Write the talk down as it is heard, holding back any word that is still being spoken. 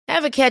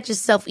Ever catch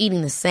yourself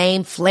eating the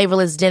same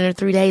flavorless dinner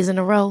 3 days in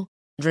a row?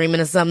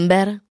 Dreaming of something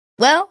better?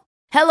 Well,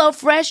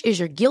 HelloFresh is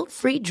your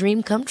guilt-free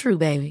dream come true,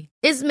 baby.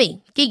 It's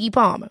me, Keke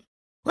Palmer.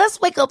 Let's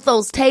wake up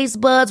those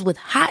taste buds with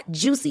hot,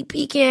 juicy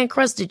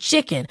pecan-crusted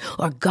chicken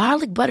or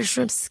garlic butter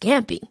shrimp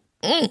scampi.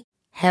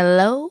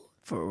 Hello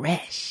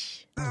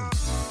Fresh.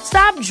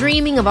 Stop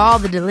dreaming of all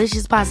the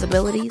delicious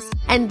possibilities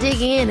and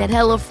dig in at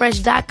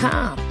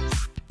HelloFresh.com.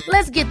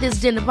 Let's get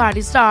this dinner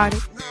party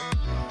started.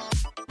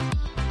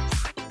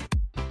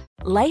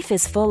 Life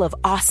is full of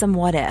awesome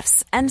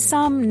what-ifs, and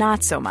some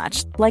not so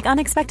much, like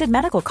unexpected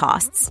medical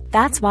costs.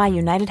 That's why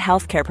United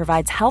Healthcare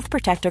provides Health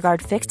Protector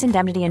Guard fixed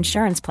indemnity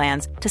insurance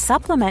plans to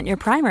supplement your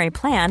primary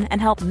plan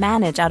and help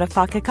manage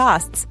out-of-pocket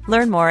costs.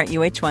 Learn more at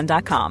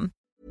uh1.com.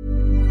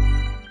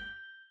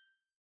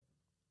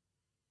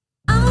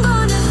 I'm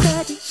gonna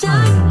let it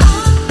shine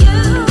on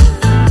you.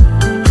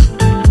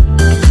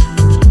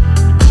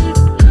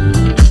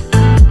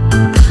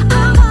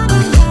 I wanna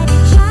let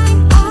it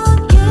shine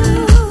on you.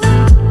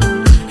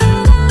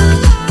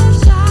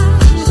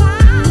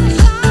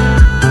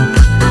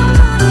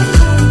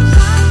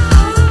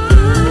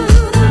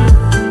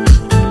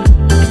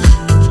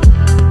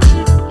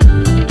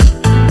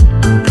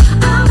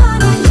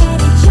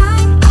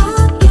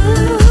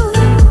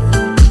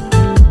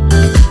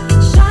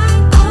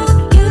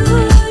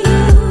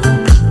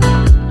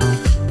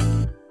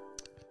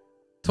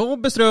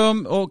 Tobbe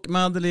Ström och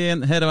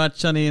Madeleine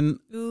Hervarchanin.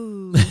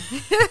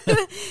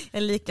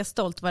 Jag är lika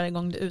stolt varje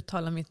gång du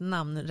uttalar mitt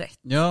namn rätt.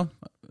 Ja,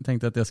 jag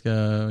tänkte att jag ska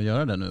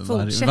göra det nu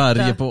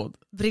varje podd.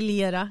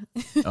 Briljera.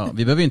 Ja,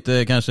 vi behöver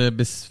inte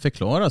kanske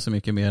förklara så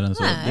mycket mer än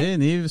så. Nej. Det är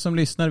ni som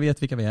lyssnar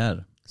vet vilka vi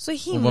är. Så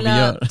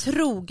himla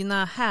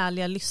trogna,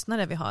 härliga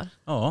lyssnare vi har.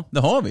 Ja, det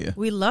har vi ju.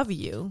 We love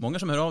you. Många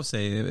som hör av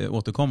sig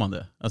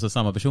återkommande, alltså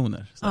samma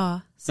personer. Så.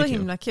 Ja, så kul.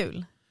 himla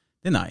kul.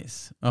 Det är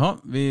nice. Jaha,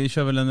 vi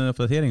kör väl en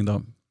uppdatering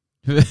då.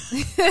 Hur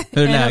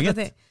är läget?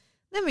 Nej,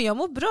 men jag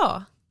mår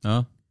bra.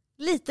 Ja.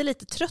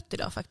 Lite trött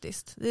idag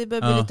faktiskt. Det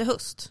börjar bli lite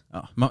höst.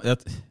 Ja,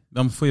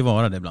 man får ju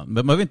vara det ibland. Men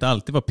man behöver inte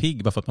alltid vara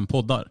pigg bara för att man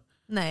poddar.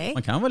 Nej,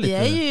 man kan vara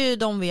lite... vi är ju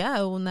de vi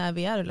är och när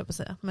vi är, eller på att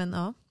säga. Men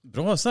ja.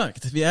 Bra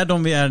sagt. Vi är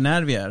de vi är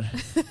när vi är.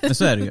 Men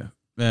så är det ju.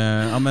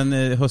 Ja, men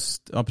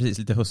precis,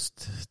 lite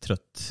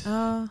hösttrött.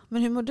 Ja,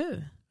 men hur mår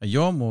du?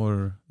 Jag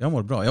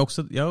mår bra.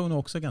 Jag är nog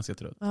också ganska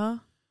trött. Ja.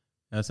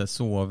 Jag har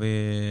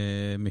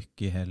sovit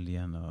mycket i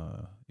helgen och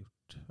gjort...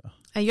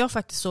 Ja. Jag har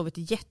faktiskt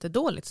sovit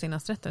jättedåligt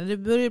senaste rätten. Det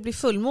börjar bli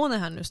fullmåne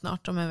här nu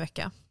snart om en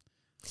vecka.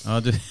 Ja,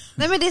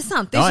 Nej, men det är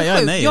sant, det är så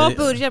sjukt. Nej, jag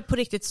börjar på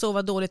riktigt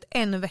sova dåligt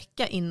en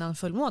vecka innan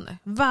fullmåne.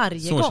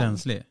 Varje gång. Så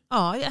känslig?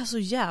 Ja, jag är så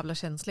jävla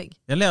känslig.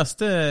 Det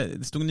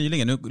stod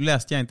nyligen, nu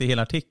läste jag inte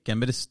hela artikeln,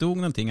 men det stod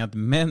någonting att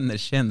män är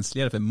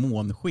känsligare för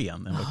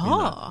månsken än vad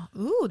Jaha,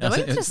 det var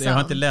intressant. Jag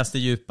har inte läst det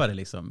djuppare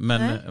liksom,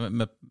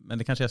 men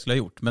det kanske jag skulle ha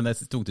gjort. Men det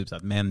stod typ så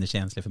att män är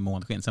känsliga för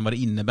månsken. Sen vad det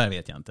innebär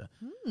vet jag inte.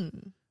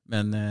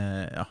 Men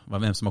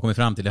vem som har kommit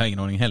fram till det har jag ingen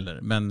aning heller.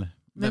 Men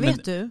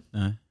vet du?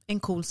 Nej. En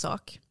cool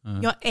sak.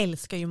 Jag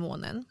älskar ju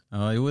månen.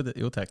 Ja,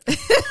 jo tack.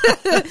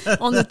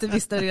 Om du inte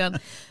visste det redan.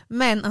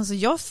 Men alltså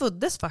jag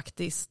föddes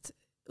faktiskt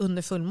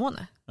under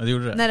fullmåne. Ja, det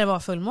gjorde det. När det var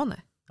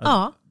fullmåne.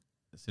 Ja.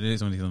 Så det är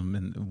liksom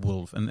en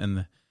wolf,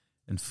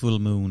 en full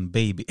moon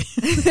baby.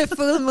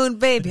 Full moon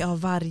baby. Ja,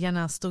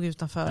 vargarna stod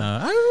utanför.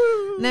 Ja.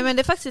 Nej, men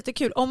det är faktiskt lite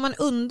kul. Om man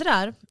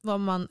undrar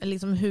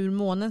hur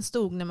månen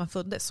stod när man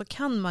föddes, så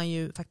kan man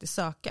ju faktiskt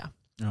söka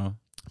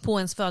på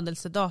ens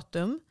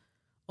födelsedatum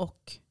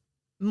och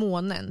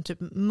månen, typ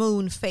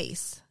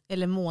moonface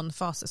eller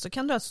månfaser, så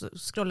kan du alltså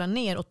scrolla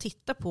ner och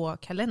titta på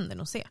kalendern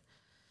och se.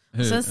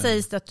 Sen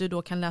sägs det att du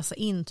då kan läsa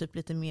in typ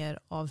lite mer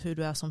av hur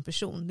du är som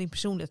person, din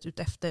personlighet ut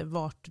efter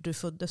vart du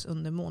föddes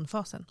under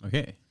månfasen.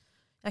 Okej.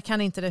 Jag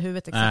kan inte det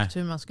huvudet exakt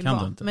hur man skulle kan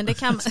vara. Du inte? Men det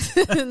kan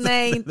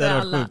nej, inte det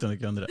alla. Sjukt om du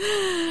kunde det.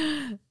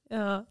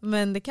 Ja,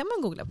 men det kan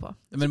man googla på.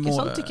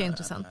 Sånt tycker jag är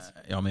intressant.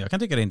 Ja, men jag kan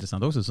tycka det är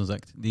intressant också, som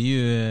sagt. Det är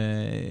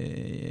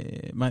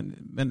ju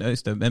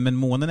men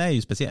månen är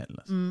ju speciell.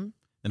 Alltså.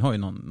 Den har ju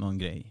någon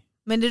grej.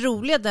 Men det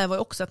roliga där var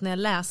också att när jag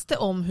läste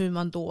om hur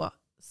man då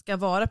ska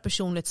vara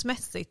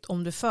personlighetsmässigt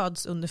om du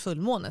föds under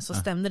fullmåne, så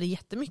stämde det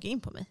jättemycket in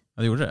på mig.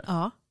 Ja, det gjorde det?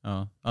 Ja.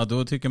 Ja,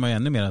 då tycker man ju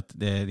ännu mer att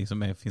det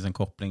liksom finns en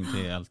koppling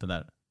till allt det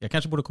där. Jag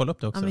kanske borde kolla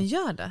upp det också. Ja, men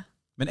gör det.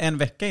 Men en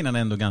vecka innan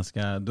ändå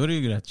då är det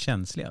ju rätt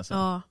känsligt. Alltså.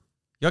 Ja.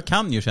 Jag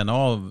kan ju känna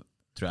av,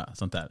 tror jag,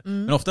 sånt där.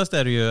 Men oftast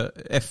är det ju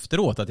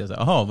efteråt att jag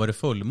säger, aha, var det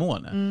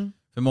fullmåne?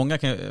 För många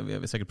jag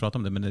vill säkert prata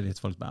om det, men det vet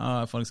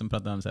folk som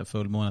pratar om så här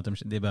fullmåne,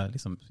 det är bara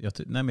liksom,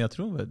 men jag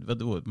tror,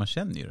 vadå, man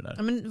känner ju det där.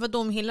 Ja, men vadå,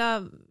 om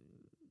hela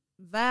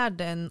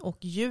världen och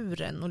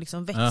djuren och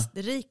liksom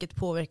växtriket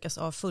påverkas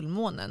av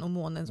fullmånen och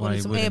månen, och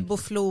liksom ebb och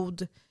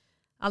flod,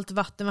 allt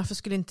vatten, varför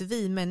skulle inte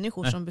vi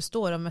människor som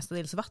består av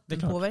mestadels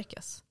vatten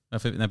påverkas?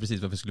 Nej,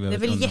 precis, varför skulle vi det är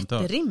väl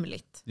undantag?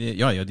 Jätterimligt.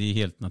 Det är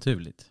helt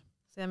naturligt.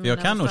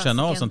 Jag kan nog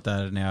känna av sånt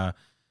där när jag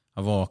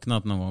har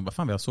vaknat någon gång.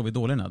 Fan, vi har sovit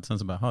dåligt natt. Sen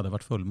så bara, det har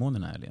varit fullmåne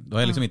den här helgen. Då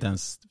har jag liksom inte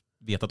ens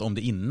vetat om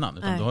det innan.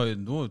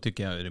 Utan då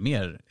tycker jag det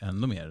är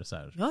ännu mer så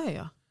här.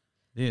 Ja.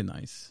 Det är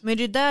nice. Men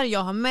det är där jag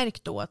har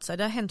märkt då att så här,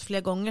 det har hänt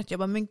flera gånger att jag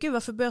bara, men gud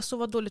varför börjar jag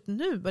sova dåligt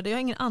nu? Det har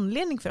ingen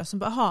anledning för det. Så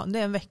bara, det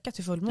är en vecka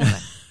till fullmåne.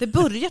 Det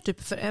börjar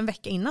typ för en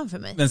vecka innan för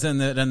mig. Men sen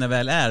när den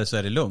väl är så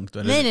är det lugnt?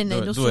 Eller?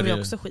 Nej, då sover jag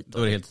också skitdåligt.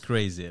 Då är det helt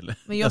crazy eller?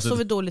 Men jag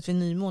sover dåligt vid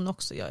nymån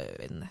också. Jag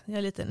vet inte.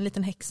 Jag är en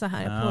liten häxa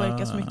här. Jag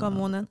påverkas mycket av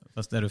månen.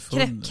 Fast är du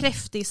full?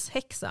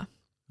 Kräftishäxa.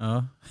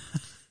 Ja.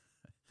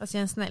 Fast jag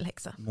är en snäll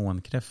häxa.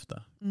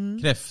 Månkräfta.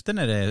 Kräftor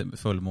när det är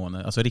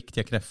fullmåne, alltså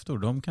riktiga kräftor,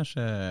 de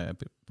kanske,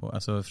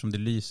 alltså eftersom det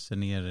lyser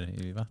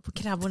ner i vattnet. På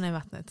krabborna i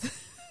vattnet.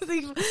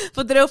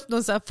 Får dra upp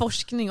någon så här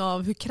forskning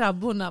av hur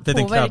krabborna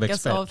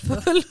påverkas av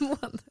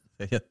fullmåne.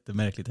 Det är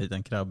jättemärkligt att hitta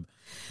en krabb.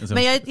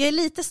 Men jag är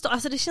lite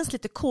alltså det känns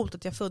lite coolt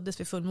att jag föddes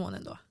vid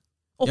fullmånen då.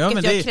 Och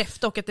att jag är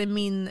kräfta och att det är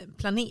min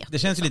planet. Det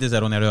känns ju lite så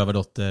här Ronja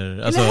Rövardotter.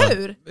 Alltså, eller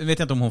hur? Jag vet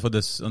inte om hon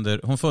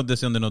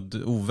föddes under något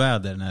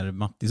oväder när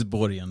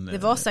Mattisborgen. Det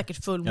var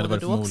säkert fullmåne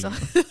då också.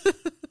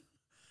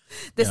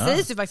 Det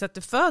sägs ju faktiskt att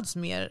det föds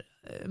mer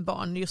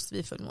barn just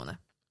vid fullmåne.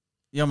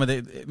 Ja, men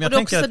jag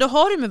tänker också, då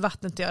har det med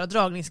vattnet att göra,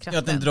 dragningskraften.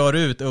 Att den drar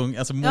ut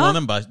alltså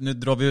månen bara, nu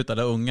drar vi ut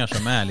alla ungar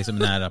som är liksom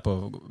nära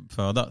på att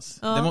födas.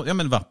 Ja.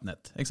 Men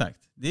vattnet, exakt.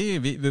 Det är,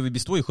 vi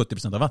består ju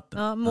 70% av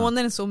vatten. Ja,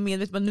 månen är så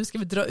medveten att nu ska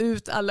vi dra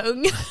ut alla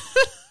ungar.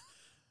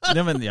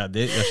 Ja, men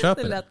jag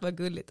köper det. lät bara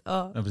gulligt.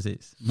 Ja,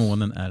 precis.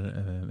 Månen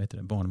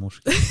är,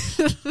 barnmorska.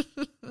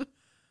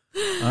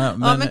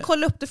 men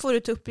kolla upp, det får du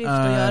till uppgift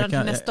att göra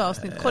till nästa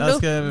avsnitt. Kolla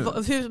upp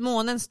hur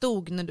månen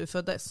stod när du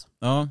föddes.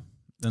 Ja.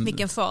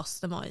 Vilken fas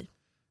den var i.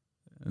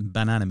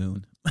 Banana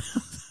moon.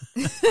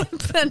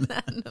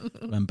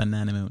 En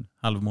banana moon.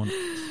 Halvmåne.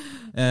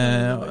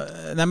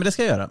 Nej, men det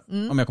ska jag göra.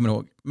 Om jag kommer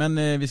ihåg.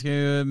 Men vi ska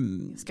ju...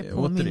 Jag ska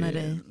påminna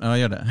dig. Ja,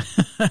 gör det.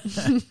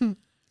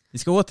 Vi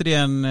ska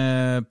återigen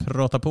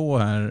prata på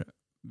här.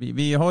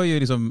 Vi har ju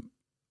liksom...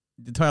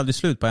 Det tar aldrig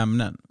slut på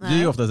ämnen. Nej. Du är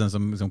ju ofta den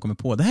som kommer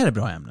på det här är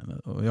bra ämnen.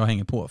 Och jag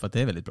hänger på för att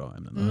det är väldigt bra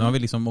ämnen. Och nu har vi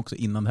liksom också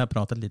innan det här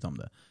pratat lite om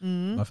det.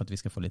 Bara för att vi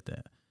ska få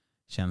lite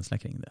känsla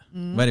kring det.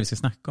 Vad är det vi ska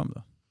snacka om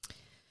då?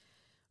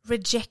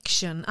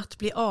 Rejection, att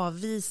bli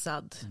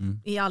avvisad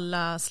i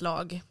alla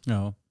slag.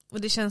 Ja.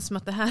 Och det känns som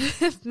att det här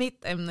är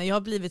mitt ämne. Jag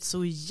har blivit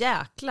så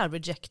jäkla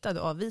rejectad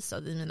och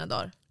avvisad i mina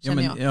dagar.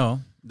 Ja,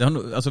 det har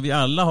nog, alltså vi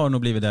alla har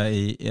nog blivit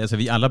där alltså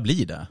vi alla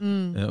blir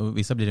det. Och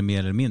vissa blir det mer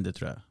eller mindre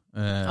tror jag.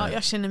 Ja,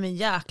 jag känner mig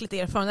jäkligt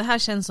erfaren. Det här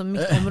känns som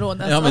mitt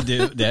område. Ja, men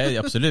det är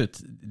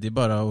absolut. Det är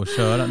bara att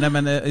köra. Nej,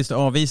 men just det,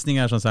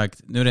 avvisningar som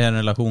sagt. Nu är det här en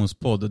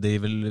relationspodd och det är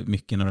väl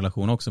mycket en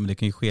relation också. Men det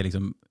kan ju ske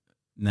liksom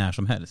när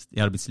som helst. I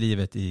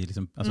arbetslivet, i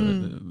liksom, alltså,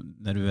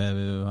 när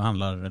du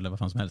handlar eller vad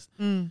fan som helst.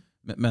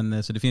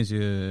 Men så det finns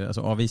ju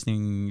alltså,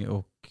 avvisning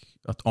och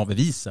att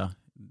avvisa.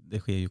 Det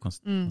sker ju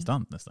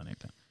konstant nästan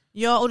egentligen.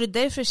 Ja, och det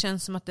är därför det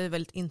känns som att det är ett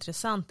väldigt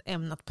intressant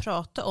ämne att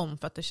prata om.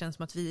 För att det känns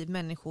som att vi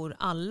människor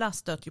alla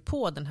stöter ju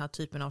på den här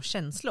typen av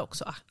känsla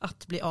också.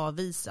 Att bli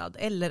avvisad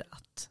eller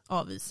att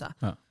avvisa.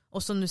 Ja.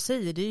 Och som du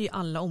säger, det är ju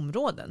alla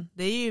områden.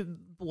 Det är ju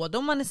både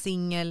om man är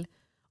singel,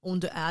 om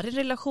du är i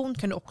relation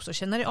kan du också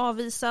känna dig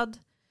avvisad.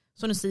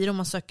 Som du säger, om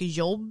man söker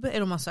jobb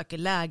eller om man söker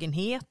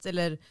lägenhet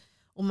eller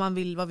om man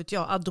vill, vad vet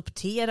jag,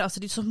 adoptera. Alltså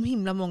det är så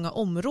himla många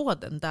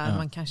områden där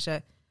man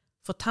kanske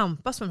får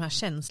tampas med de här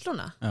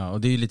känslorna. Ja,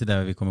 och det är ju lite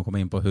där vi kommer komma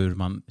in på hur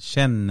man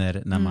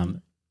känner när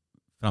man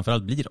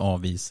framförallt blir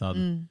avvisad.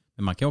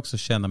 Men man kan också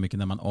känna mycket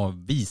när man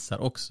avvisar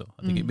också.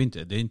 Det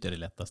är inte det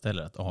lättaste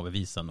heller att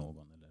avvisa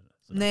någon. Eller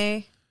sådär.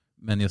 Nej.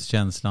 Men just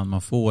känslan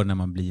man får när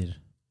man blir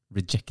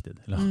rejected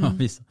eller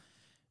avvisad.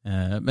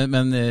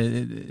 Men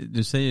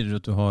du säger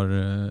att du har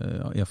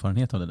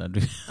erfarenhet av det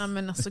där. Ja,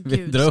 men alltså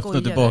gud,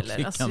 skojar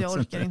eller? Alltså jag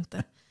orkar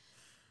inte.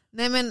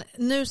 Nej, men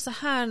nu så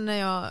här när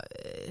jag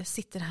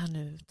sitter här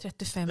nu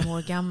 35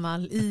 år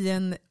gammal i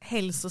en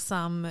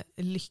hälsosam,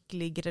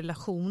 lycklig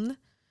relation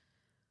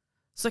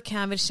så kan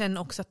jag väl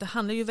känna också att det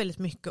handlar ju väldigt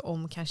mycket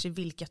om kanske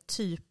vilka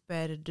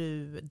typer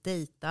du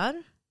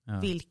dejtar,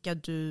 vilka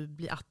du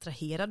blir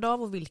attraherad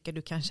av och vilka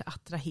du kanske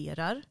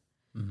attraherar.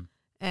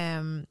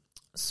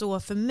 Så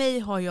för mig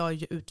har jag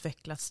ju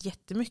utvecklats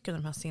jättemycket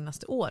de här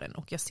senaste åren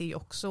och jag ser ju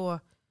också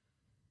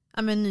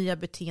nya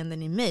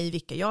beteenden i mig,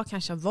 vilka jag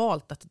kanske har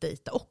valt att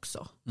dejta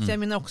också. Så jag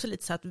menar också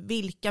lite så att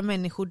vilka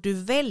människor du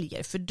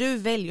väljer, för du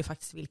väljer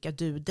faktiskt vilka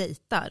du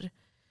dejtar,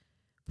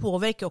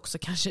 påverkar också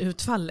kanske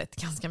utfallet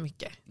ganska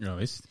mycket. Ja,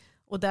 visst.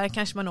 Och där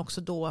kanske man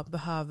också då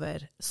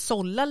behöver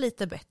sålla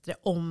lite bättre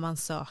om man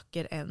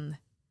söker en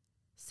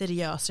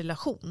seriös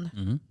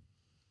relation.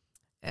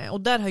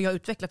 Och där har jag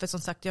utvecklat, för som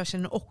sagt jag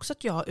känner också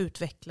att jag har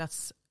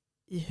utvecklats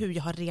i hur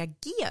jag har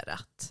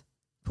reagerat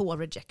på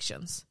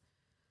rejections.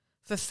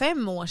 För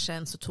 5 år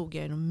sedan så tog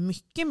jag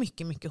mycket,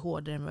 mycket, mycket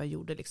hårdare än vad jag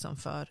gjorde liksom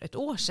för ett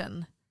år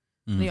sedan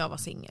när jag var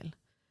singel.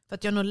 För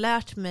att jag har nog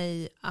lärt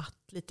mig att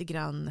lite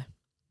grann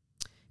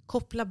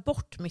koppla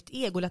bort mitt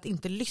ego eller att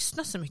inte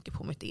lyssna så mycket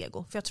på mitt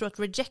ego. För jag tror att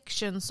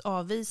rejections,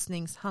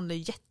 avvisnings handlar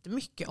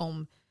jättemycket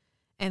om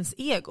ens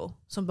ego.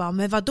 Som bara,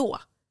 men vadå?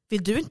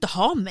 Vill du inte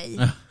ha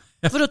mig?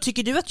 För då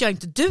tycker du att jag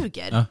inte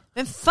duger?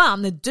 Vem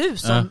fan är du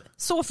som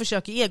så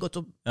försöker egot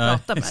att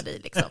prata med dig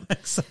liksom?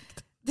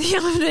 Exakt.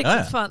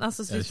 Fan,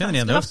 alltså, Jag vi känner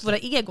igen ska det haft också. våra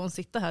egon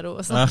sitta här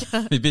och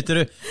snacka. Vi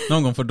byter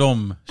någon gång får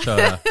de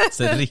köra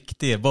så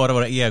riktigt, bara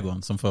våra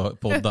egon som får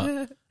podda.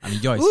 Men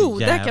jag är så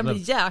Det här kan bli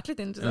jäkligt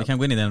Vi intressant. kan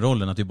gå in i den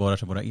rollen att vi bara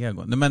kör våra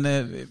egon.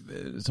 Men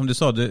som du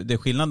sa, det är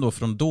skillnad då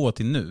från då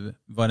till nu.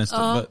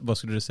 Vad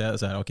skulle du säga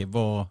så här, okej,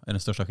 vad är den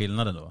största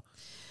skillnaden då?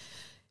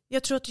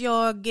 Jag tror att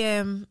jag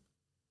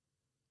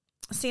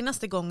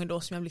senaste gången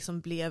då som jag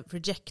liksom blev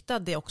rejectad,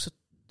 det också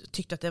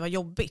tyckte att det var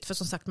jobbigt. För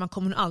som sagt, man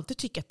kommer alltid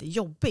tycka att det är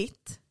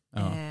jobbigt.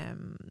 Ja.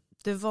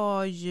 Det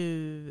var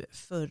ju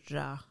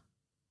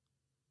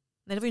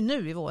det var ju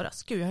nu i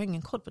våras. Gud, jag har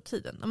ingen koll på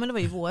tiden. Ja, men det var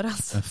ju i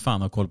våras. Jag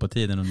fan har koll på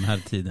tiden under de här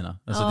tiderna.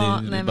 Alltså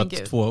det är bara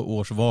 2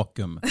 års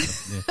vakuum.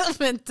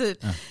 Men typ.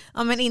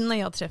 Ja, men innan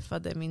jag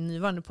träffade min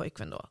nuvarande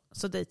pojkvän då,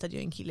 så dejtade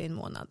jag en kille i en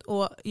månad.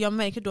 Och jag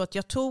märkte då att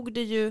jag tog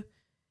det ju...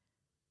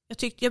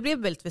 Jag blev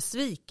väldigt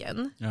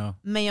besviken. Ja.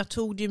 Men jag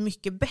tog det ju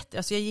mycket bättre.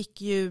 Alltså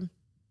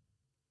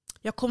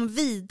jag kom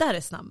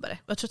vidare snabbare.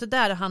 Jag tror att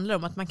det handlar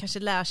om att man kanske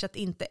lär sig att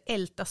inte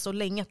älta så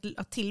länge.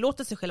 Att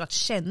tillåta sig själv att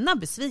känna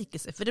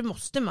besvikelse. För det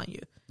måste man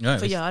ju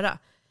få göra.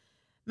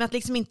 Men att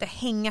liksom inte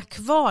hänga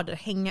kvar där.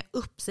 Hänga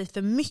upp sig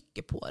för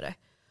mycket på det.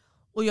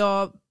 Och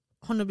jag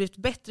har nog blivit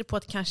bättre på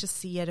att kanske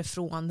se det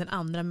från den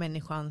andra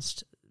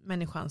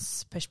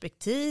människans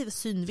perspektiv,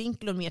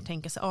 synvinkel och mer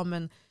tänka sig,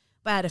 men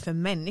vad är det för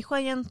människa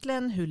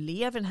egentligen? Hur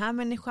lever den här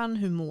människan?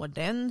 Hur mår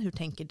den? Hur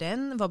tänker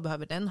den? Vad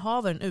behöver den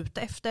ha? Vad är den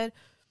ute efter?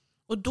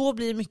 Och då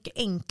blir det mycket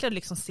enklare att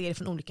liksom se det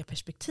från olika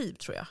perspektiv,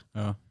 tror jag.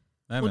 Ja.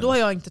 Nej, och då har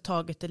jag inte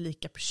tagit det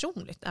lika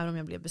personligt, även om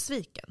jag blev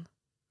besviken.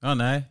 Ja,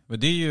 nej. Men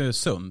det är ju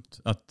sunt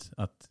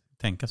att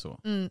tänka så.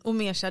 Och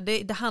mer så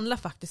här, det handlar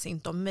faktiskt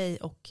inte om mig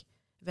och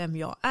vem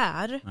jag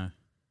är. Nej.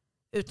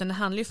 Utan det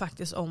handlar ju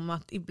faktiskt om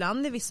att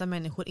ibland är vissa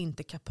människor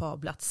inte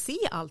kapabla att se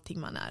allting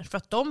man är. För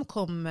att de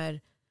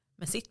kommer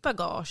med sitt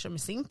bagage och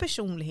med sin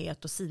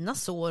personlighet och sina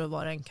sår och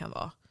vad den kan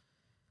vara.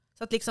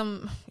 Så att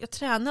liksom, jag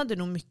tränade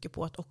nog mycket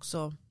på att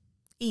också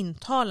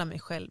intala mig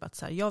själv att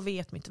så här, jag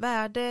vet mitt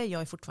värde,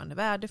 jag är fortfarande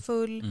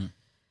värdefull.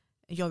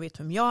 Jag vet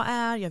vem jag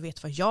är, jag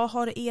vet vad jag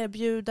har att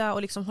erbjuda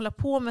och liksom hålla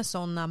på med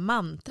sådana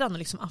mantran och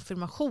liksom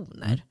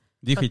affirmationer.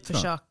 Det är för skitbra.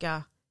 Att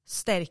försöka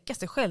stärka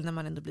sig själv när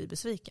man ändå blir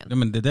besviken. Ja,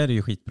 men det där är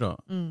ju skitbra.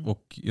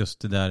 Och just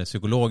det där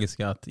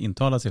psykologiska, att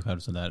intala sig själv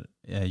så där,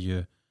 är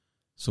ju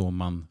så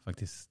man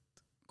faktiskt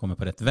kommer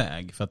på rätt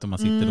väg. För att om man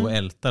sitter då och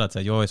ältar att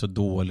säga, jag är så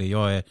dålig,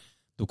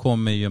 då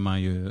kommer ju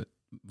man ju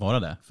vara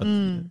det. För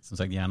att, som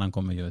sagt, hjärnan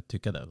kommer ju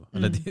tycka det.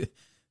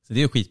 Så det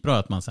är ju skitbra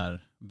att man så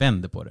här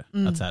vänder på det.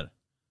 Att så här,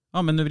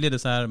 ja men nu vill det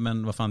så här,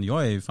 men vad fan,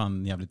 jag är ju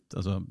fan jävligt,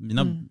 alltså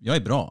jag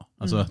är bra.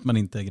 Alltså att man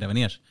inte gräver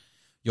ner sig.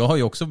 Jag har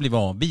ju också blivit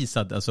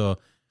avvisad, alltså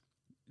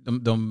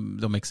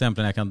de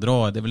exemplen jag kan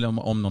dra, det är väl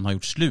om någon har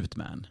gjort slut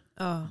med en.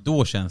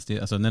 Då känns det,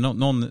 alltså när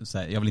någon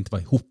säger, jag vill inte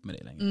vara ihop med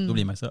dig längre. Då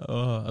blir man så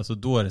här, alltså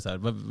då är det så här,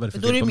 vad är det för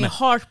då är det mer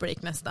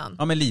heartbreak nästan.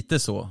 Ja, men lite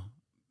så.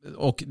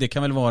 Och det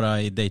kan väl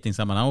vara i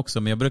datingsammanhang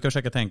också, men jag brukar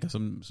försöka tänka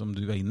som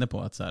du var inne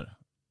på, att så här,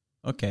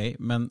 okej,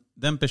 men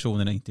den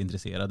personen är inte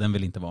intresserad, den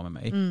vill inte vara med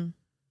mig.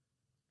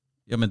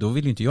 Ja, men då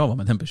vill ju inte jag vara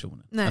med den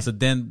personen. Nej. Alltså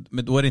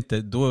men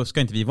då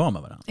ska inte vi vara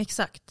med varandra.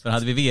 Exakt. För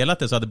hade vi velat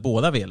det så hade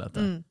båda velat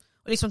det.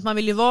 Och liksom att man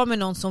vill ju vara med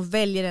någon som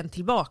väljer en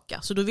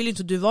tillbaka. Så då vill ju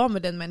inte du vara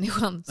med den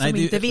människan som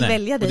inte vill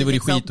välja dig. Och det vore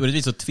liksom.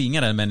 skitorättvist att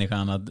tvinga den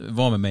människan att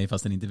vara med mig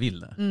fast den inte vill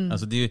det.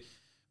 Alltså det är ju,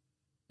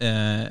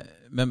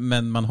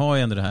 men man har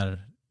ju ändå det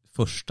här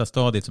första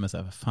stadiet som är så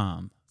här, vad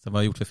fan, så vad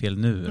har jag gjort för fel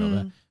nu?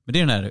 Men det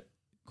är den här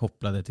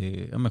kopplade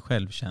till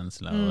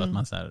självkänsla och att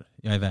man så här,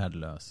 jag är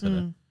värdelös.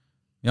 Eller.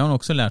 Jag har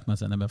också lärt mig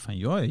att nej, fan,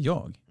 jag är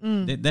jag.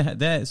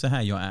 Det är så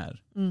här jag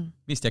är.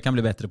 Visst, jag kan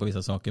bli bättre på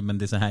vissa saker, men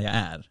det är så här jag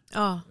är.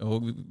 Ja.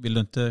 Och vill du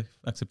inte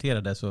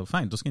acceptera det så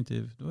fine,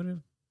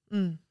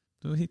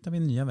 då hittar vi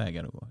nya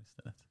vägar att gå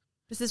istället.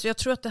 Precis, och jag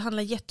tror att det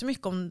handlar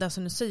jättemycket om det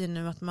som du säger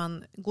nu, att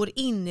man går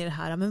in i det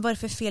här, men vad är det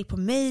för fel på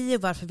mig?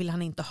 Varför vill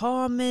han inte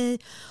ha mig?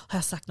 Har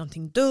jag sagt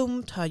någonting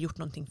dumt? Har jag gjort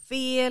någonting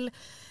fel?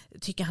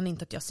 Tycker han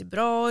inte att jag ser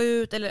bra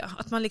ut? Eller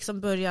att man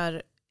liksom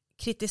börjar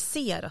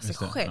kritisera sig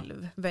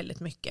själv väldigt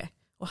mycket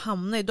och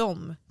hamna i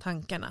de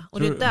tankarna. Och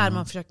det är där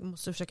man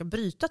måste försöka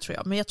bryta, tror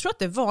jag. Men jag tror att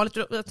det är vanligt.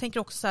 Jag tänker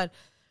också så här,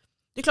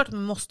 det är klart att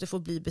man måste få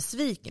bli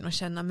besviken och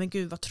känna, men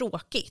gud vad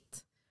tråkigt.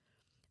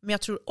 Men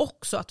jag tror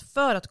också att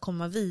för att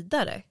komma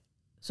vidare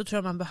så tror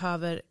jag man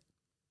behöver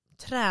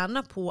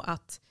träna på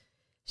att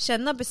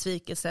känna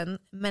besvikelsen,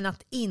 men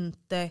att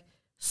inte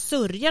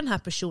sörja den här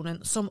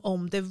personen som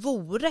om det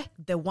vore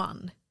the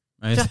one.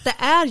 Nej. För att det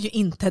är ju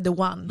inte the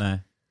one. Nej.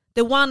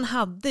 The one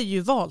hade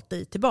ju valt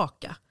dig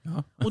tillbaka.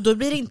 Ja. Och då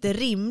blir det inte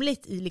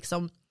rimligt i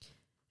liksom...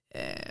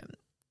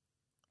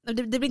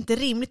 det blir inte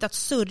rimligt att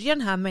sörja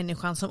den här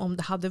människan som om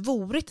det hade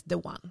varit the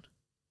one.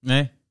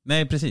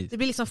 Nej, precis. Det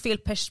blir liksom fel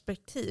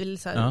perspektiv. Eller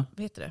så här, vad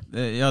heter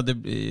det?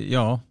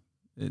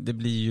 Det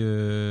blir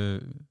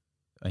ju...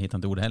 Jag hittar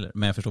inte ord heller,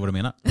 men jag förstår vad du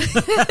menar.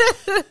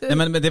 Nej,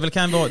 men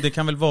det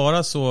kan väl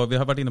vara så, vi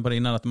har varit inne på det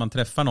innan, att man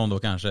träffar någon då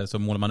kanske, så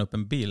målar man upp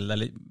en bild.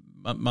 Eller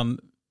man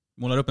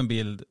målar upp en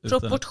bild.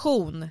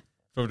 Proportion.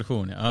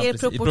 Proportion, ja. Er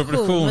precis.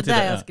 proportion var till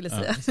där jag skulle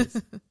säga. Precis.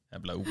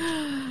 Jävla ord.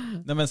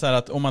 Nej, men så här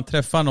att om man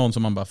träffar någon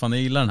som man bara, fan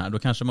jag gillar den här, då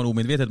kanske man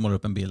omedvetet målar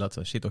upp en bild att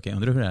så, shit okej,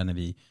 undrar hur det är när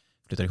vi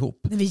flyttar ihop.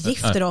 När vi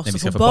gifter oss när vi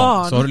och ska får få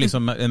barn. Så har du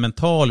liksom en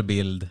mental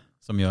bild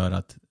som gör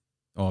att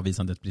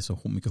avvisandet blir så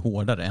mycket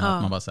hårdare än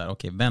att man bara säger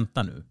okej,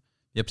 vänta nu.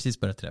 Vi har precis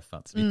börjat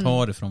träffas. Vi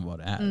tar det från vad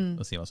det är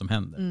och ser vad som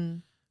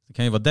händer. Det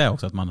kan ju vara det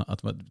också,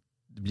 att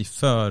det blir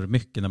för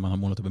mycket när man har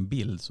målat upp en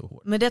bild så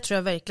hårt. Men det tror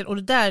jag verkligen. Och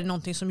det där är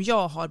någonting som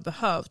jag har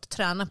behövt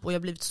träna på. Jag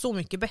har blivit så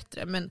mycket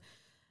bättre. Men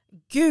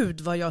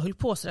gud vad jag höll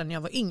på sådär när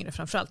jag var yngre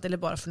framförallt. Eller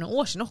bara för några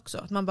år sedan också.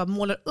 Att man bara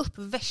målar upp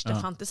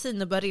värsta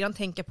fantasin och börjar redan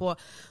tänka på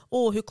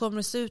hur kommer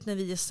det se ut när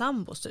vi är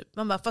sambos typ.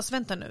 Man bara, fast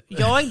vänta nu.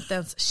 Jag är inte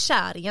ens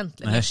kär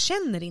egentligen. Nej. Jag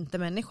känner inte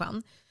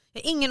människan.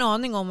 Jag har ingen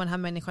aning om vad den här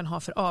människan har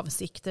för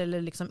avsikter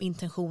eller liksom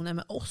intentioner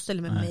med oss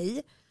eller med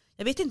mig.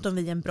 Jag vet inte om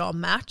vi är en bra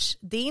match.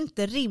 Det är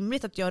inte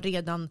rimligt att jag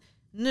redan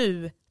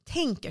nu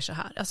tänker så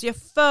här. Alltså jag är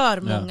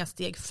för många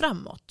steg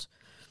framåt.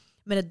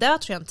 Men det där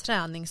tror jag är en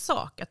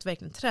träningssak. Att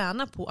verkligen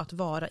träna på att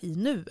vara i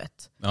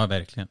nuet. Ja,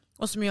 verkligen.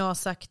 Och som jag har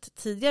sagt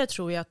tidigare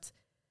tror jag att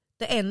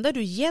det enda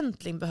du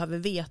egentligen behöver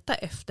veta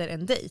efter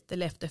en dejt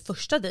eller efter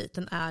första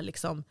dejten är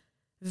liksom,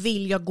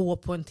 vill jag gå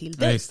på en till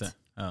dejt?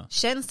 Ja.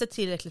 Känns det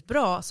tillräckligt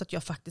bra så att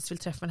jag faktiskt vill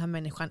träffa den här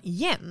människan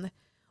igen?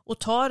 Och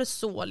ta det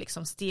så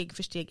liksom steg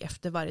för steg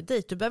efter varje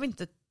dejt. Du behöver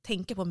inte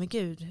tänka på, men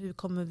gud, hur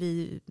kommer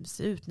vi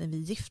se ut när vi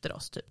gifter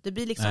oss? Typ. Det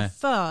blir liksom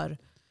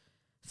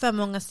för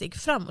många steg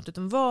framåt.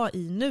 Utan var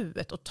i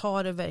nuet och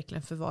ta det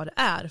verkligen för vad det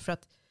är. För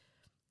att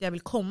det jag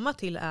vill komma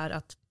till är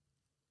att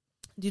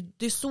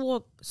det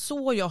är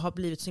så jag har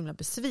blivit så himla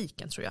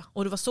besviken tror jag.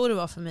 Och det var så det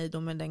var för mig då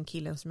med den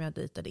killen som jag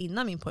dejtade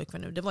innan min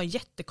pojkvän nu. Det var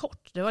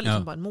jättekort. Det var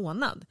liksom bara en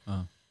månad.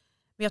 Ja.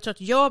 Men jag tror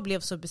att jag blev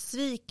så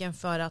besviken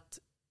för att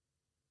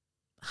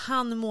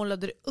han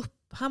målade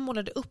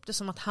upp det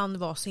som att han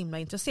var så himla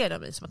intresserad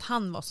av mig. Som att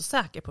han var så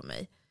säker på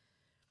mig.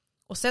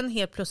 Och sen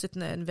helt plötsligt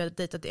när vi hade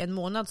dejtat i en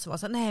månad så var han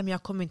så här, nej men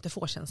jag kommer inte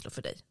få känslor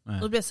för dig. Och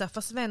då blev jag så här,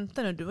 fast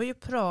vänta nu, du har ju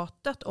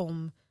pratat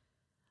om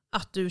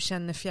att du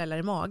känner fjällar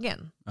i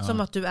magen. Ja.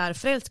 Som att du är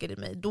förälskad i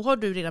mig. Då har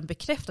du redan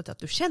bekräftat att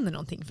du känner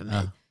någonting för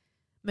mig. Ja.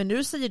 Men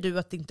nu säger du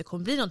att det inte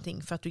kommer bli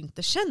någonting för att du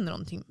inte känner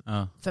någonting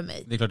för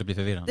mig. Det är klart det blir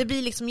förvirrande. Det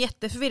blir liksom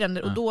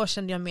jätteförvirrande. Och då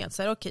kände jag med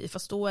så här, okej,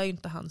 fast då är ju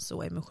inte han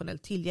så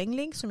emotionellt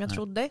tillgänglig som jag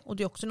trodde. Och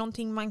det är också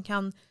någonting man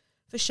kan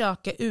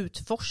försöka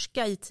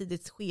utforska i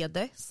tidigt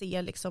skede.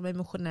 Se liksom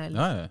emotionell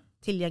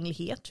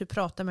tillgänglighet. Hur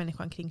pratar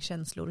människan kring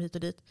känslor hit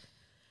och dit.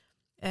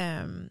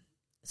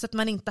 Så att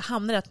man inte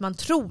hamnar i att man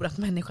tror att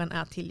människan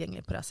är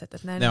tillgänglig på det här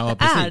sättet. När den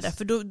inte är det.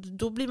 För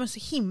då blir man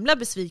så himla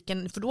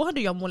besviken. För då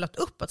hade jag målat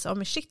upp att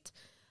men shit,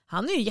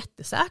 han är ju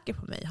jättesäker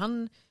på mig.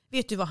 Han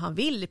vet ju vad han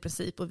vill i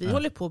princip. Och vi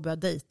håller på att börja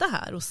dejta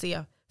här. Och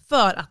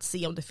för att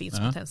se om det finns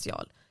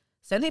potential.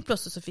 Sen helt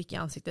plötsligt så fick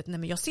jag ansiktet, nej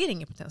men jag ser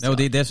ingen potential. Ja, och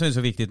det är det som är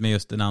så viktigt med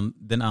just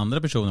den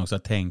andra personen också.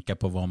 Att tänka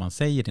på vad man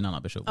säger till en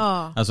annan person.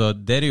 Ja. Alltså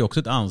det är ju också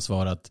ett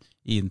ansvar att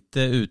inte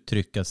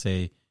uttrycka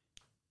sig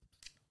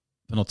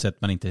på något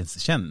sätt man inte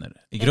ens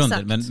känner i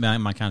grunden.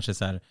 Men man kanske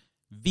så här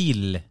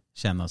vill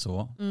känna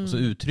så. Och så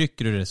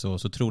uttrycker du det så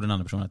tror den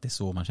andra personen att det är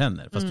så man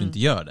känner. Fast du inte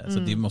gör det. Så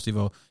det måste ju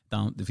vara,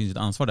 det finns ett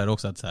ansvar där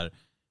också att så här,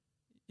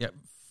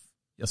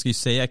 jag ska ju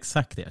säga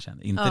exakt det jag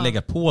känner. Inte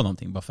lägga på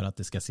någonting bara för att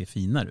det ska se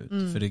finare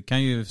ut. För det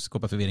kan ju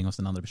skapa förvirring hos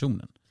den andra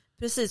personen.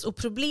 Precis, och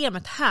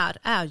problemet här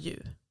är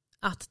ju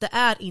att det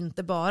är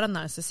inte bara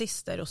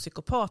narcissister och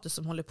psykopater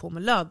som håller på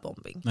med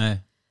lövbombing. Nej.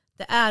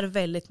 Det är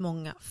väldigt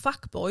många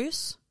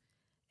fuckboys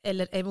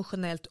eller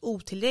emotionellt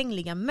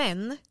otillgängliga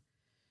män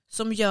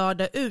som gör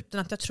det utan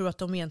att jag tror att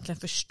de egentligen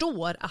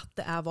förstår att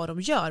det är vad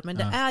de gör. Men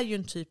det är ju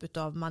en typ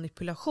av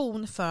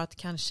manipulation för att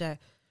kanske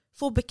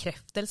få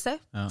bekräftelse,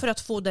 för att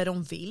få det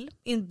de vill.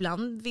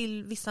 Ibland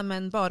vill vissa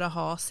män bara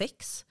ha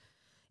sex.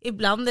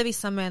 Ibland är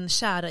vissa män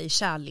kära i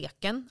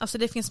kärleken. Alltså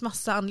det finns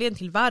massa anledningar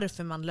till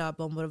varför man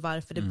lövbombar och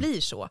varför det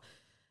blir så.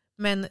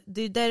 Men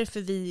det är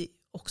därför vi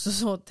också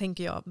så,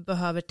 tänker jag,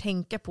 behöver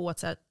tänka på att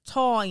så här,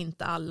 ta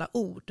inte alla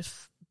ord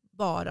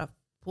bara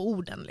på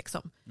orden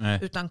liksom.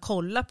 Utan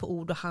kolla på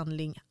ord och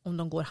handling om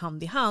de går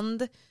hand i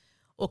hand.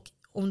 Och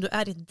om du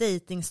är i ett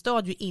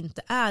datingstadie och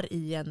inte är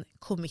i en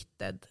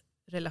committed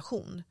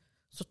relation,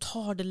 så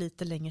tar det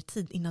lite längre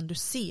tid innan du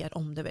ser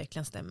om det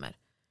verkligen stämmer.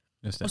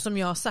 Just det. Och som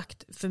jag har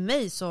sagt, för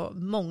mig så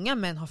många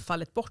män har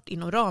fallit bort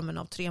inom ramen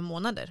av 3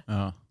 månader.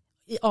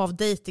 Av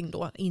dating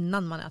då,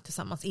 innan man är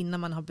tillsammans, innan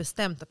man har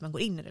bestämt att man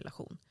går in i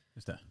relation.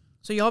 Just det.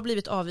 Så jag har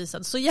blivit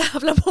avvisad så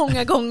jävla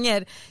många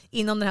gånger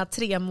inom den här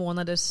 3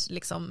 månaders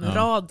liksom,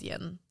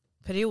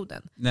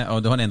 perioden. Nej,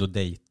 och då har ni ändå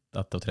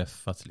dejtat och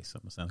träffats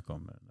liksom, och sen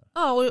kommer det där.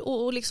 Ja,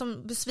 och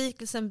liksom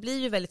besvikelsen blir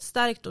ju väldigt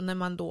stark då när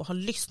man då har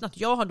lyssnat.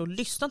 Jag har då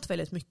lyssnat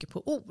väldigt mycket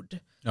på ord.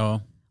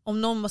 Ja.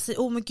 Om någon bara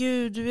säger, men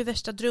gud, du är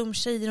värsta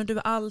drömtjejen och du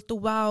är allt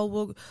och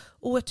wow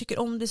och jag tycker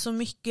om dig så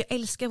mycket, jag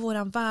älskar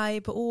våran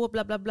vibe och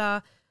bla bla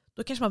bla.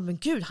 Då kanske man, men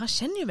gud, han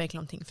känner ju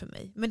verkligen någonting för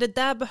mig. Men det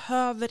där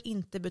behöver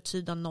inte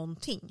betyda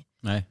någonting.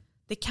 Nej.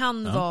 Det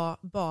kan vara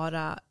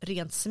bara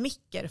rent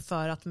smicker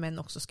för att män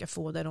också ska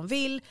få det de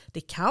vill.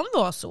 Det kan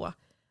vara så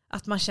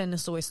att man känner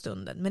så i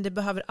stunden. Men det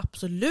behöver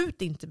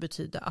absolut inte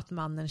betyda att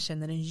mannen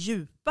känner en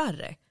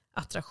djupare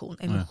attraktion,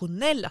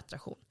 emotionell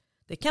attraktion.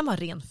 Det kan vara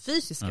ren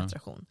fysisk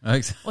attraktion.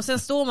 Ja, och sen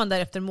står man där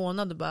efter en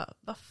månad och bara,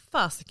 vad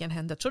fasiken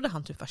hände? Jag trodde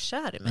han typ var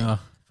kär i mig. Ja,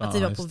 att vi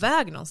var på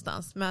väg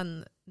någonstans.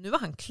 Men nu var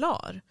han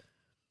klar.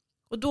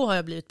 Och då har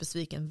jag blivit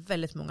besviken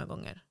väldigt många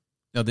gånger.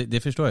 Ja,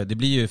 det förstår jag. Det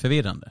blir ju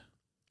förvirrande.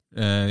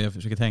 Jag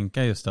försöker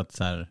tänka just att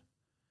så här,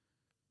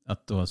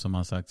 att då som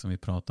man sagt, som vi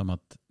pratar om,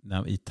 att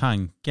i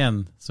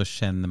tanken så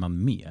känner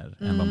man mer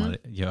än vad man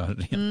gör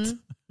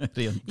rent.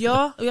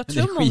 Ja, och jag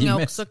tror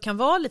många också kan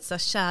vara lite så här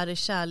kär i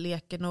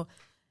kärleken och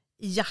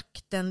i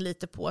jakten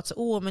lite på att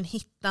men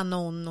hitta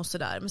någon och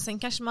sådär. Men sen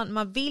kanske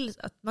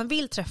man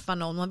vill träffa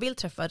någon, man vill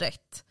träffa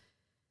rätt.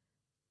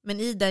 Men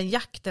i den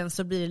jakten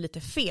så blir det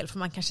lite fel, för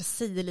man kanske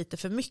säger lite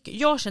för mycket.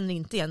 Jag känner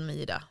inte igen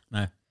mig i det.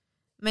 Nej.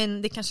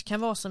 Men det kanske kan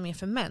vara som är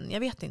för män, jag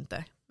vet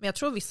inte. Men jag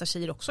tror vissa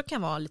tjejer också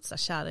kan vara lite så här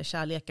kära i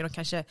kärleken och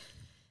kanske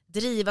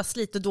drivas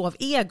lite då av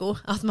ego,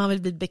 att man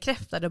vill bli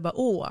bekräftad och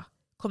bara,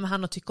 kommer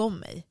han att tycka om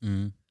mig?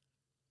 Nej,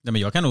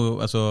 men jag kan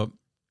nog, alltså,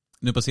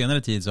 nu på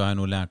senare tid så har jag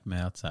nog lärt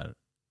mig att så här,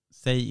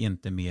 säg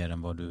inte mer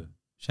än vad du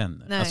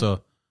känner. Nej. Alltså,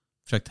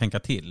 försök tänka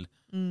till.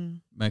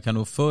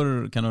 Men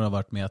förr kan det ha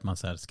varit med att man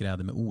så här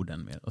skrädde med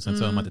orden mer. Och sen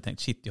så har man inte tänkt,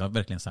 shit, jag har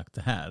verkligen sagt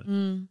det här.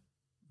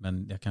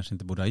 Men jag kanske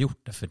inte borde ha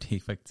gjort det, för det är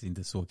faktiskt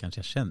inte så kanske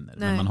jag känner.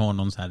 Nej. Men man har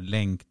någon så här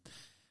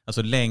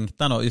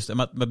längtan, och just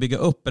att bygga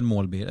upp en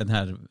målbild, den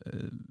här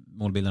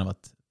målbilden av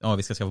att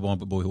vi ska skaffa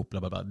barn och bo ihop, bla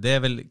bla bla. Det är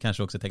väl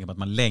kanske också ett tecken på att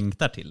man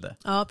längtar till det.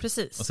 Ja,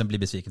 precis. Och sen blir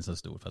besvikelsen så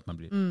stor för att man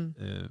blir...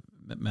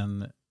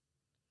 men...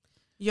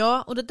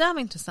 Ja, och det där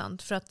var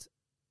intressant, för att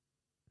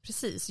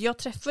precis, jag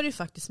träffade ju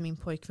faktiskt min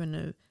pojkvän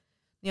nu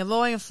när jag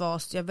var i en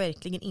fas där jag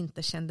verkligen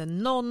inte kände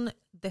någon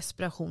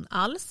desperation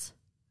alls.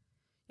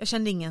 Jag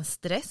kände ingen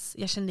stress,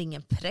 jag kände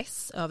ingen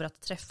press över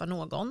att träffa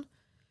någon.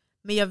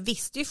 Men jag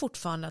visste ju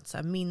fortfarande att så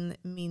här,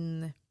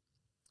 min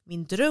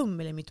dröm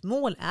eller mitt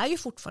mål är ju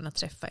fortfarande att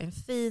träffa en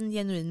fin,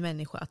 genuin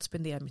människa att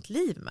spendera mitt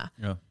liv med.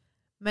 Ja.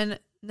 Men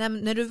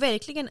när du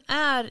verkligen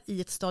är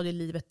i ett stadie i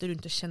livet där du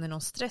inte känner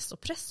någon stress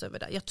och press över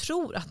det. Jag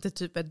tror att det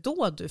typ är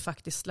då du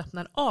faktiskt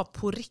slappnar av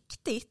på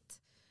riktigt.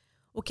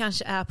 Och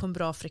kanske är på en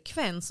bra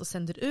frekvens och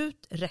sänder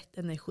ut rätt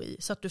energi.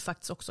 Så att du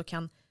faktiskt också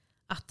kan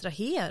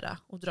attrahera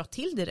och dra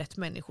till dig rätt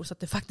människor. Så att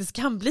det faktiskt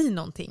kan bli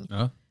någonting.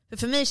 Ja.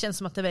 För mig känns det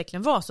som att det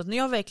verkligen var så. Att när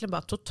jag verkligen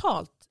bara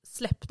totalt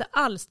släppte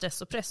all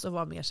stress och press och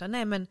var mer så här,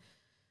 nej men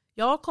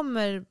jag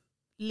kommer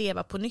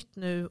leva på nytt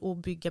nu och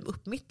bygga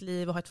upp mitt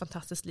liv och ha ett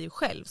fantastiskt liv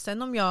själv.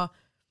 Sen om jag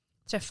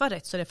träffar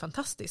rätt så är det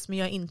fantastiskt. Men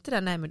jag är inte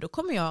där, nej men då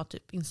kommer jag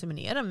typ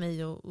inseminera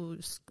mig och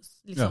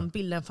liksom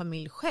bilda en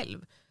familj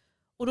själv.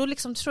 Och då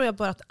liksom tror jag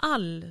bara att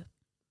all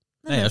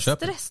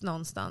stress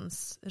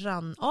någonstans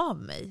rann av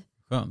mig.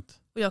 Skönt.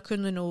 Och jag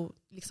kunde nog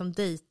liksom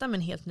dejta med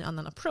en helt ny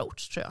annan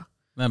approach, tror jag.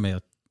 Nej,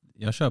 men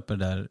jag köper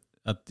där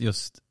att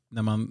just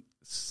när man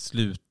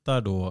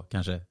slutar då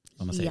kanske,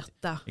 om man säger,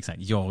 exakt,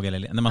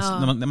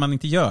 när man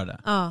inte gör det,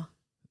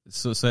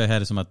 så är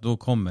det som att då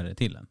kommer det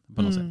till en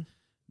på något sätt.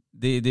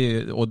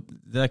 Och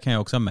det där kan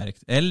jag också ha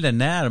märkt. Eller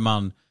när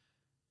man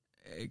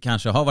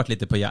kanske har varit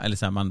lite på eller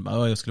så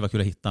här, jag skulle vara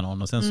kul att hitta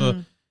någon, och sen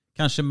så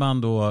kanske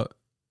man då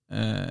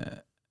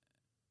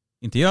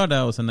inte gör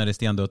det, och sen är det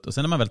stendött, och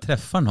sen när man väl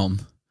träffar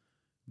någon,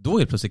 då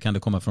helt plötsligt kan det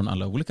komma från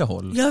alla olika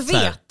håll. Jag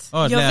vet.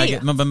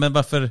 Vet. Men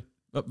varför?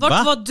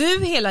 Vart var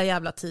du hela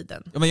jävla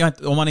tiden? Ja, men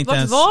om man inte Vart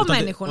ens, var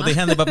människorna?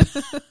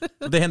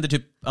 Det händer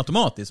typ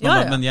automatiskt.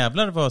 Man bara, men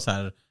jävlar var så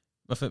här,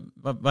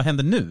 vad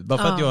händer nu? Bara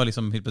för att jag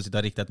liksom helt plötsligt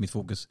har riktat mitt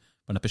fokus på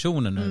den här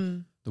personen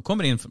nu. Då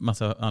kommer det in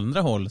massa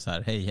andra håll så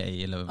här,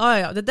 hej. Eller...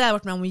 Ja, det där har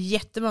varit med om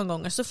jättemånga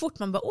gånger. Så fort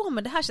man bara,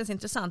 men det här känns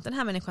intressant, den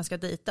här människan ska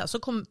dejta.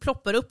 Så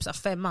ploppar det upp så här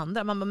 5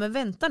 andra. Man bara, men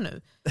vänta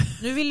nu.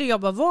 Nu vill ju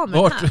jag bara vara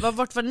med den här.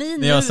 Vart var ni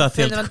nu?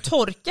 För det var en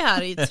torka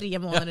här i 3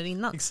 månader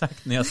innan.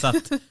 Exakt, när jag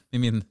satt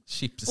med min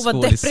chipsskål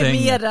och var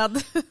deprimerad. I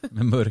sängen.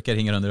 Med mörka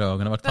ringar under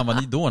ögonen. Vart fan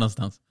var ni då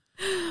någonstans?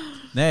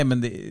 Nej,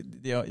 men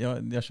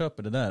jag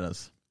köper det där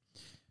alltså.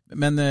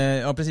 Men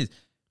ja, precis.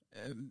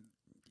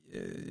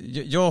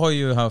 Jag har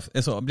ju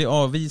blivit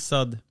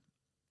avvisad.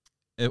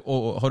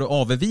 Och har du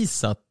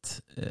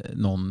avvisat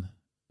någon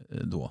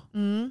då?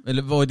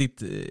 Eller vad är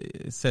ditt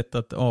sätt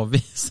att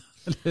avvisa?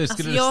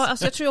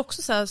 Jag tror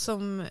också så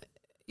här,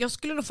 jag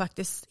skulle nog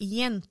faktiskt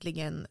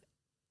egentligen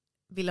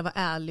vilja vara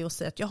ärlig och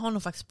säga att jag har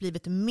nog faktiskt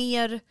blivit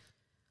mer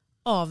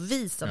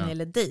avvisad när det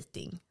gäller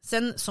dating.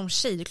 Sen som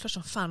tjej, det är klart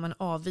som fan man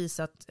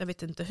avvisat, jag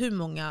vet inte hur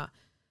många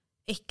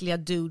äckliga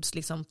dudes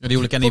liksom på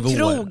olika nivåer,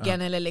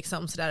 krogen eller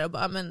liksom sådär, och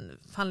bara, men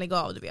fan lägg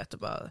av, du vet, och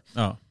bara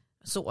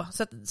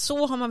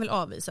så har man väl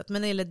avvisat.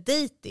 Men när det gäller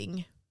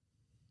dating,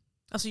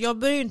 alltså jag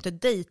börjar ju inte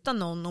dejta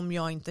någon om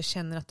jag inte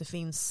känner att det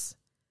finns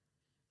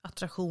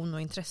attraktion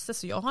och intresse,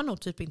 så jag har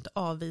nog typ inte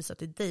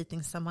avvisat i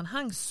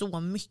datingsammanhang så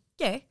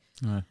mycket.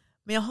 Nej.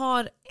 Men jag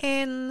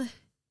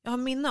har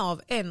minne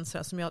av en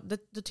sådär som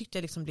det tyckte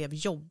jag liksom blev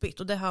jobbigt,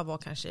 och det här var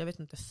kanske, jag vet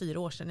inte, 4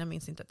 år sedan, jag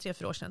minns inte,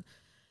 3-4 år sedan.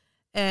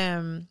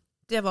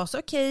 tyckte jag var så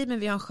okej, men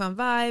vi har en skön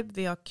vibe,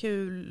 vi har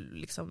kul,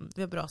 liksom,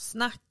 vi har bra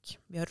snack,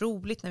 vi har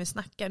roligt när vi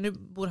snackar. Nu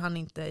bor han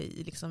inte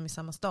i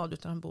samma stad,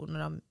 utan han bor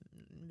några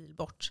mil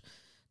bort,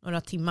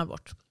 några timmar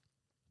bort.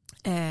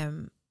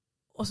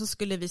 Och så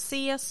skulle vi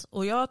ses,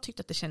 och jag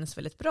tyckte att det kändes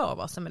väldigt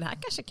bra. Men det här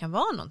kanske kan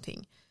vara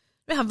någonting.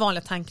 Vi har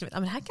vanliga tankar,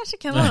 men det här kanske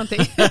kan vara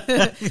någonting.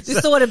 Det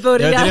är så det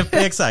börjar. Ja,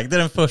 exakt, det är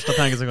den första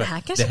tanken som går. Det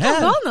här kanske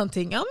kan vara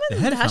någonting. Ja,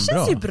 men det här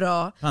känns ju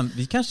bra. Man,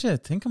 vi kanske,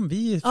 tänk om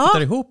vi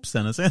flyttar ihop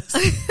sen. Och sen.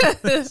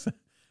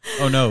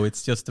 Oh no,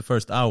 it's just the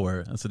first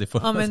hour. Alltså det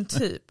får... Ja, men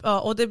typ.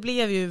 Ja, och det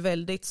blev ju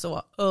väldigt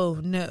så,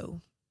 oh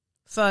no.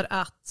 För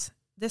att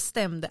det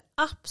stämde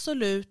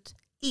absolut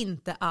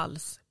inte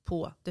alls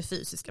på det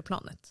fysiska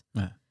planet.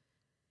 Nej.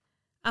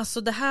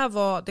 Alltså det här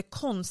var det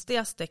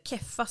konstigaste,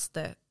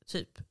 keffaste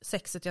typ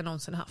sexet jag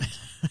någonsin haft.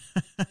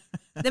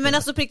 Nej, men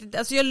alltså,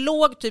 jag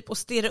låg typ och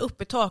stirrade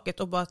upp i taket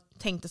och bara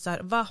tänkte så här: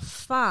 vad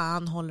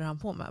fan håller han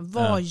på med?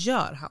 Vad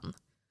gör han?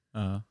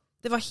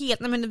 Det var helt,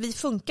 nej men vi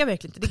funkar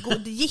verkligen inte.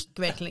 Det gick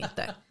verkligen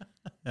inte.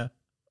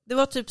 Det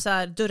var typ så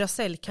här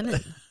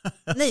Duracell-kanin.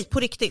 Nej, på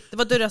riktigt. Det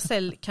var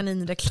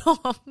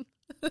Duracell-kanin-reklam.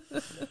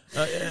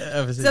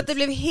 Så att det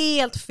blev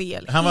helt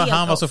fel.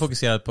 Han var så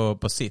fokuserad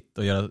på sitt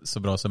och göra så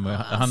bra som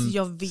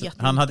möjligt.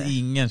 Han hade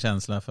ingen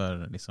känsla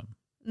för liksom...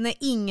 Nej,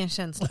 ingen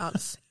känsla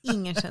alls.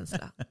 Ingen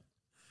känsla.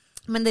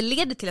 Men det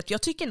leder till att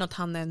jag tycker att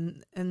han är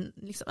en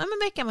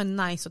verkar vara en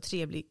nice och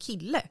trevlig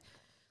kille.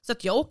 Så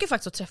att jag åker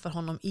faktiskt och träffar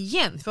honom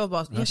igen.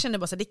 För jag kände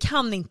bara så här, det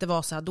kan inte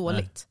vara så här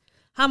dåligt.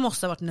 Han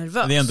måste ha varit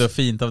nervös. Det är ändå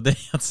fint av dig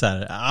att så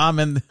här,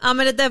 men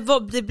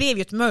det blev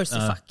ju ett mercy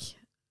fuck.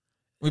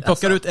 Vi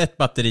plockar ut ett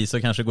batteri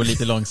så kanske går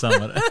lite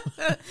långsammare.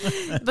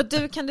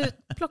 Kan du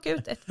plocka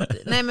ut ett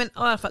batteri? Nej, men i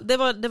alla fall, det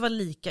var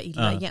lika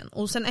illa igen.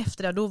 Och sen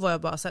efter det, då var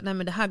jag bara så här, nej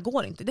men det här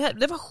går inte.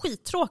 Det var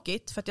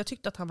skittråkigt för att jag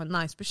tyckte att han var en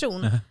nice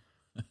person.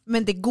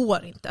 Men det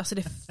går inte, alltså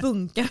det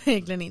funkar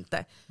verkligen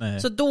inte.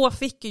 Nej. Så då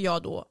fick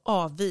jag då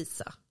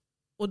avvisa.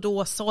 Och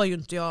då sa ju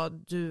inte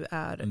jag, du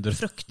är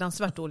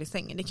fruktansvärt dålig i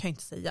sängen. Det kan jag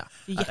inte säga.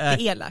 Det är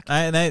jätteelakt.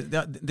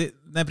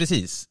 Nej,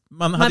 precis.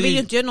 Man vill ju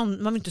inte göra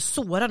man vill inte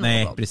såra någon.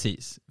 Nej,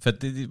 precis. För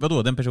att,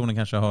 vadå, den personen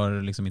kanske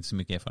har liksom inte så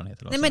mycket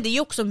erfarenhet. Nej, men det är ju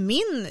också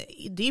min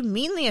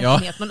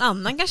erfarenhet. Men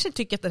annan kanske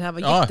tycker att det här var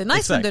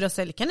jättenice med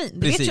Duracell-kanin.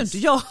 Det vet ju inte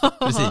jag.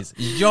 Precis.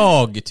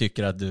 Jag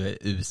tycker att du är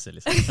usel.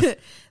 Liksom.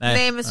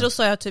 Nej, men så då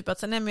sa jag typ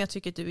att nej, men jag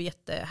tycker att du är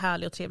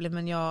jättehärlig och trevlig,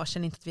 men jag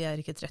känner inte att vi är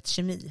riktigt rätt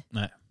kemi.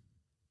 Nej.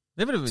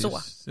 Det är väl så.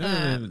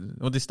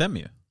 Och det stämmer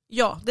ju.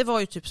 Ja, det var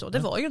ju typ så. Det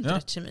var ju inte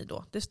rätt kemi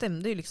då. Det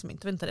stämde ju liksom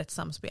inte. Det var inte rätt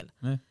samspel.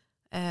 Nej.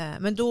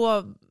 Men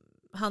då,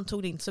 han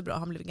tog det inte så bra.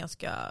 Han blev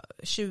ganska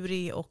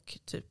tjurig och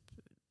typ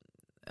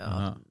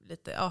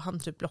lite, han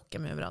typ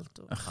blockade mig överallt.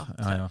 Och,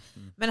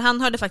 Men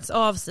han hörde faktiskt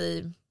av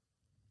sig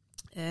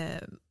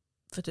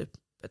för typ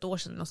ett år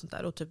sedan och sånt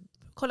där, och typ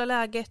kolla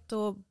läget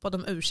och bad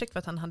om ursäkt för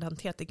att han hade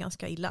hanterat det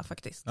ganska illa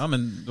faktiskt. Ja,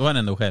 men då är han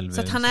ändå själv.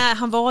 Så att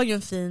han var ju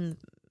en fin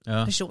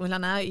person,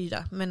 han är ju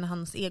det, men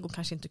hans ego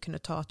kanske inte kunde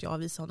ta att jag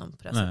avvisade honom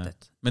på det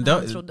sättet. Men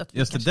då, trodde att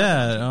just det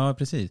där,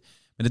 precis.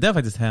 Men det där har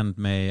faktiskt hänt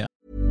mig.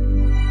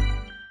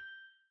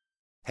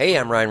 Hey,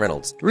 I'm Ryan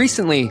Reynolds.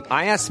 Recently,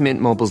 I asked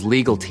Mint Mobile's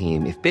legal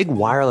team if big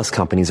wireless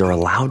companies are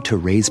allowed to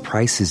raise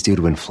prices due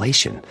to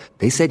inflation.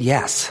 They said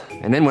yes.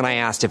 And then when I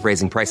asked if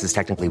raising prices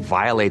technically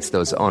violates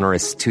those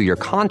onerous 2-year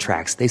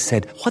contracts, they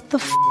said, what the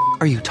f***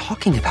 are you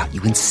talking about,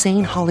 you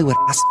insane Hollywood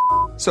ass?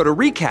 So to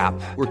recap,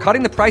 we're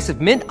cutting the price of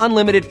Mint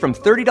Unlimited from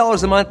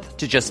 $30 a month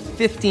to just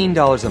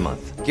 $15 a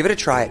month. Give it a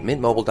try at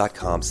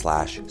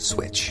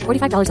mintmobile.com/switch.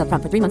 $45 up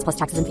front for 3 months plus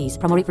taxes and fees.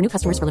 Promo rate for new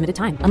customers for limited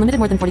time. Unlimited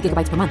more than 40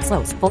 gigabytes per month.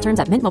 Slows full terms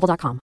at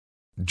mintmobile.com.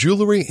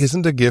 Jewelry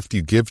isn't a gift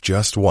you give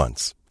just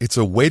once. It's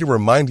a way to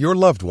remind your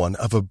loved one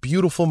of a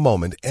beautiful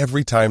moment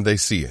every time they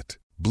see it.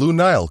 Blue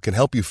Nile can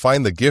help you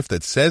find the gift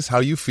that says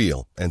how you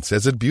feel and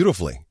says it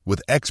beautifully,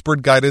 with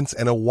expert guidance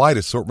and a wide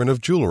assortment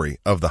of jewelry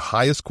of the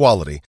highest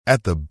quality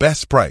at the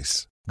best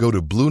price. Go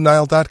to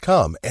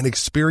BlueNile.com and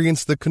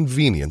experience the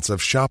convenience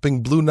of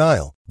shopping Blue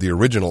Nile, the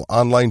original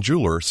online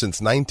jeweler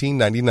since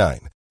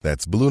 1999.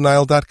 That's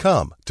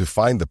BlueNile.com to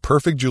find the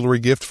perfect jewelry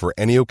gift for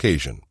any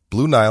occasion.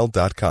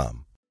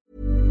 BlueNile.com.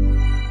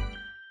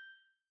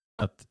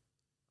 Att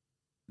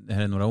det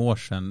här är några år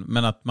sedan,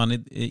 men att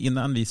man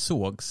innan vi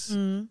sågs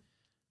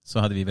så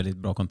hade vi väldigt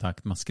bra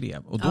kontakt, man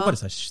skrev. Och då var det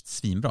så här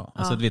svinbra.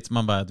 Alltså du vet,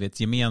 man bara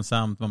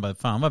gemensamt, man bara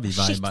fan vad vi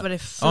var. Shit vad det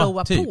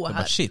flowar typ, på här.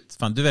 Bara, shit,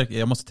 fan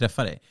jag måste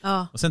träffa dig.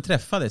 Och sen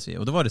träffades vi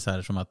och då var det så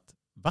här som att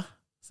va?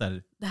 Så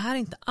här, det här är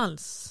inte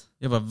alls.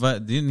 Jag bara,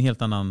 det är en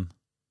helt annan,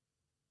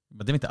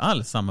 det är inte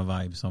alls samma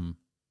vibe som.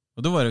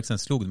 Och då var det, sen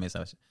slog det mig så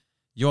här,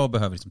 jag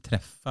behöver liksom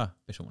träffa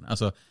personen.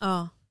 Alltså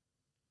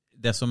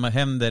det som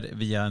händer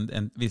via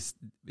en viss,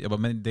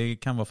 men det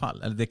kan vara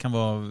fall, eller det kan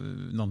vara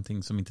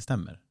någonting som inte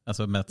stämmer.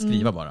 Alltså med att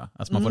skriva bara.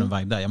 Alltså man får en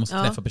vibe där. Jag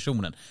måste träffa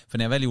personen. För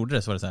när jag väl gjorde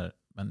det så var det så här,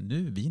 men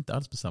nu vi är inte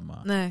alls på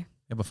samma. Nej.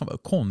 Jag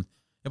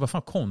bara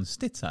fan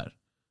konstigt så här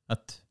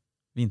att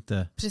vi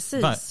inte.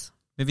 Precis.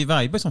 Men vi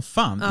vibar som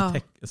fan.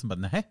 Alltså bara,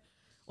 nej.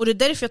 Och det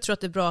är därför jag tror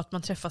att det är bra att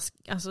man träffas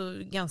alltså,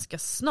 ganska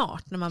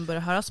snart när man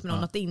börjar höras med någon.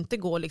 Ja. Att det inte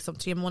går liksom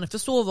 3 månader. För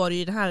så var det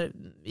ju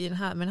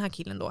med den här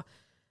killen då.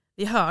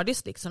 Vi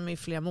hördes liksom i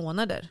flera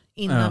månader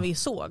innan vi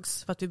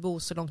sågs. För att vi bor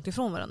så långt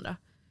ifrån varandra.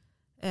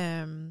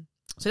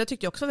 Så det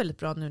tyckte jag också var väldigt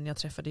bra nu när jag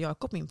träffade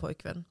Jakob, min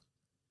pojkvän.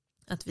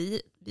 Att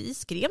vi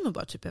skrev nog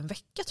bara typ en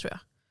vecka tror jag.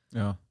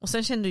 Ja. Och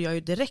sen kände jag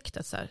ju direkt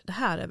att så här, det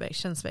här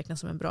känns verkligen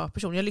som en bra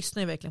person. Jag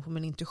lyssnar ju verkligen på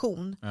min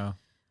intuition. Ja.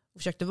 Och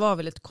försökte vara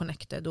väldigt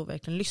connected och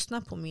verkligen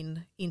lyssna på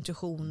min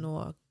intuition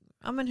och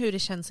men hur det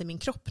känns i min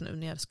kropp nu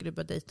när jag skulle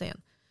börja dejta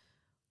igen.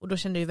 Och då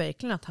kände jag ju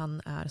verkligen att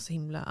han är så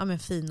himla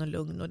fin och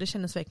lugn och det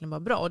kändes verkligen bara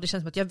bra. Och det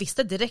känns som att jag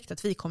visste direkt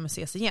att vi kommer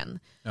ses igen.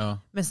 Ja.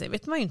 Men sen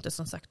vet man ju inte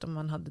som sagt om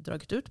man hade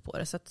dragit ut på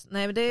det. Så att,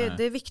 nej,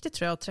 det är viktigt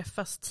tror jag att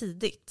träffas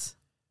tidigt.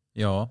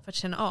 Ja. För att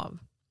känna av.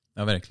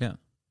 Ja, verkligen.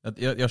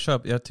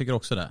 Jag tycker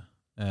också det.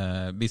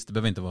 Visst, det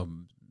behöver inte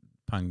vara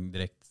pang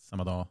direkt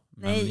samma dag.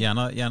 Men nej.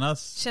 Gärna...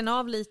 Känna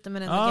av lite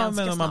men ändå ganska snart.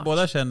 Ja, men om man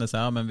båda känner så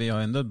här, men vi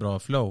har ändå ett bra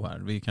flow här.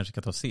 Vi kanske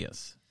kan ta och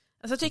ses.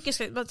 Alltså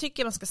jag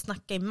tycker man ska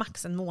snacka i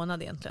max en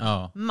månad egentligen.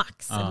 Ja.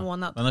 Max en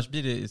månad. Annars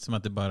blir det som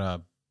att det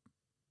bara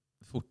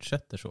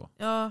fortsätter så.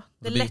 Ja,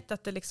 det är lätt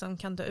att det liksom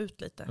kan dö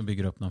ut lite. Och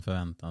bygger upp någon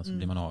förväntan så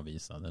blir man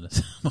avvisad. Eller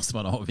så måste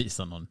man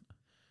avvisa någon.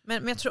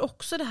 Men jag tror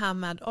också det här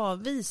med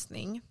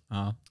avvisning.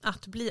 Ja.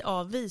 Att bli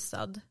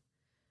avvisad.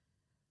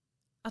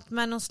 Att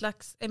med någon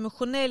slags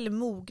emotionell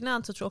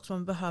mognad så tror jag också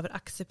man behöver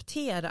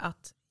acceptera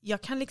att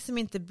jag kan liksom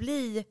inte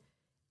bli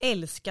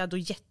älskad och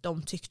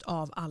jätteomtyckt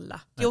av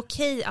alla. Det är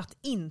okej att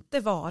inte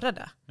vara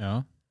det.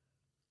 Ja.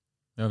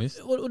 Ja, visst.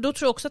 Och då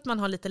tror jag också att man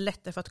har lite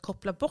lättare för att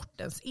koppla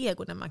bort ens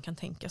ego när man kan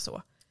tänka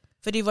så.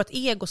 För det är ju vårt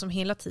ego som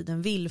hela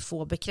tiden vill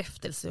få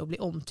bekräftelse och bli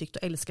omtyckt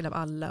och älskad av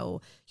alla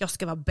och jag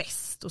ska vara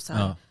bäst och så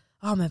här.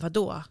 Ja, men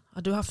vadå?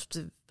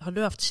 Har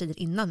du haft tjejer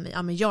innan mig?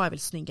 Ja, men jag är väl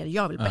snyggare,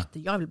 jag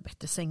är väl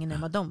bättre sängen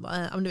än vad de var.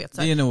 Ja, men du vet,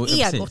 så här, det är nog,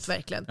 egot precis.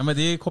 verkligen. Ja, men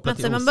det är kopplat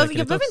till man osäkerhet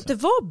jag behöver också.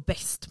 inte vara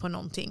bäst på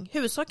någonting.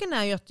 Huvudsaken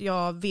är ju att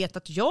jag vet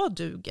att jag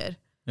duger.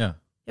 Ja.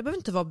 Jag behöver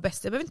inte vara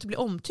bäst. Jag behöver inte bli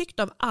omtyckt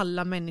av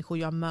alla människor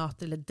jag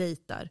möter eller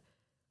dejtar.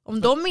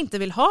 Om de inte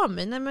vill ha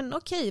mig, nej men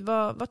okej,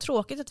 vad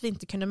tråkigt att vi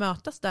inte kunde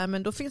mötas där,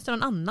 men då finns det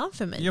någon annan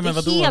för mig. Ja, men det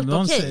är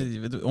helt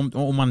okej.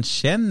 Om man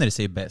känner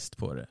sig bäst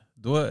på det,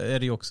 då är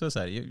det ju också så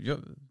här,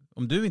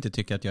 om du inte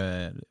tycker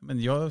att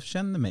men jag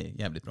känner mig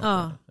jävligt bra på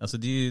det. Alltså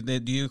det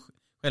är ju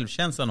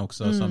självkänslan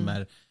också som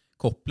är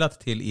kopplat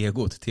till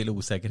egot, till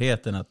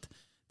osäkerheten, att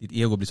ditt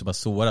ego blir så pass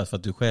sårat för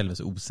att du själv är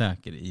så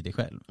osäker i dig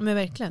själv. Men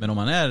verkligen. Men om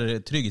man är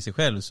trygg i sig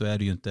själv så är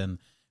det ju inte en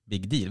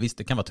big deal. Visst,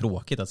 det kan vara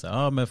tråkigt att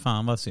säga, men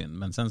fan vad synd.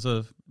 Men sen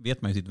så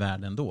vet man ju sitt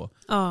värde ändå.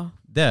 Ja.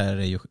 Där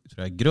är ju, tror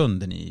jag,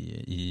 grunden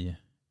i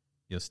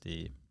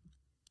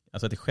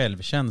alltså att det är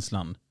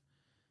självkänslan.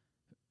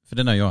 För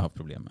den har jag haft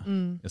problem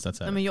med. Just att,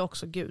 så här, nej, men jag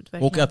också, gud.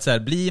 Verkligen. Och att så här,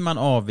 blir man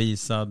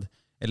avvisad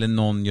eller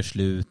någon gör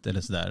slut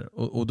eller sådär.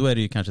 Och då är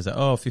det ju kanske så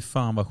här, fy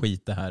fan vad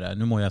skit det här är.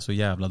 Nu mår jag så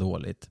jävla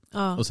dåligt.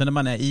 Och sen när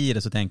man är i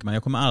det så tänker man,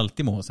 jag kommer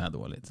alltid må så här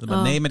dåligt. Så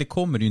bara, nej, men det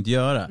kommer du inte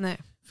göra.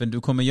 Nej. För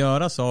du kommer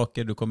göra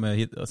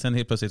saker, sen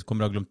helt plötsligt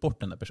kommer du ha glömt bort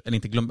den där personen. Eller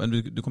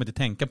inte du kommer inte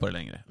tänka på det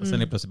längre. Och sen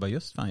helt plötsligt bara,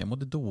 just fan, jag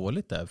mådde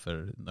dåligt där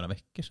för några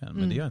veckor sedan.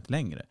 Men det gör jag inte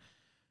längre.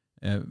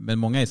 Men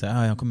många är så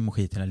här, jag kommer må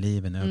skit hela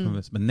livet.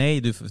 Men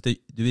nej,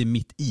 du är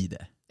mitt i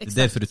det. Exakt.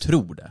 Det är därför du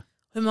tror det.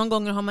 Hur många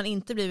gånger har man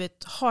inte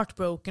blivit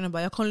heartbroken och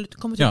bara, jag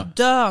kommer typ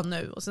dö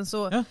nu. Och sen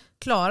så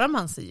klarar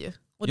man sig ju.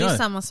 Och det är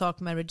samma sak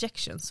med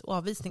rejections och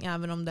avvisning,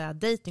 även om det är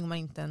dating och man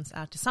inte ens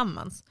är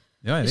tillsammans.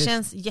 Det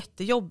känns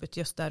jättejobbigt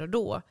just där och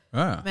då.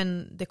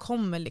 Men det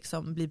kommer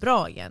liksom bli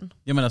bra igen.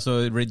 Ja, men alltså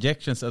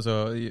rejections,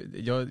 alltså,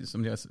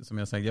 som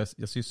jag sagt,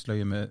 jag sysslar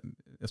ju med,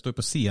 jag står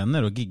på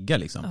scener och giggar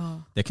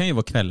liksom. Det kan ju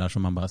vara kvällar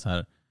som man bara så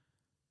här,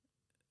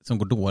 som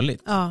går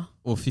dåligt.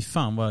 Och fy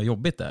fan vad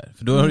jobbigt det är.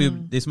 För då är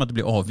det är som att du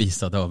blir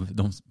avvisad av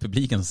de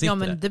publiken som sitter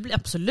där. Ja, men det blir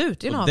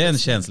absolut en och den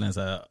känslan är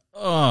så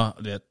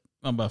här, du vet,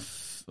 man bara,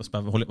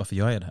 varför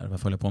gör jag det här?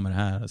 Varför håller jag på med det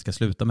här? Ska jag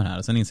sluta med det här?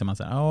 Och sen inser man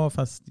så här,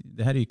 fast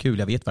det här är ju kul,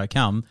 jag vet vad jag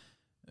kan.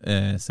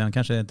 Sen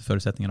kanske inte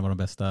förutsättningarna var de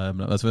bästa.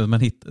 Alltså man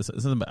hittar,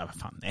 så bara,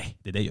 fan nej,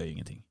 det gör ju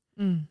ingenting.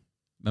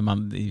 Men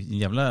man,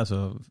 jävla,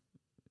 alltså,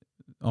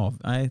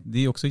 nej, det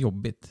är också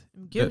jobbigt.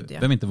 Gud, det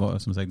behöver inte vara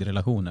som sagt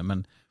relationer,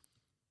 men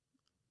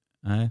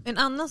nej. En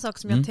annan sak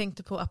som jag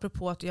tänkte på,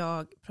 apropå att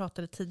jag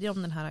pratade tidigare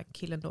om den här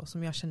killen då,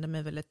 som jag kände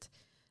mig väldigt,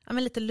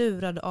 lite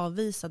lurad och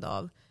avvisad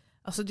av.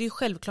 Alltså det är ju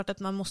självklart att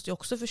man måste ju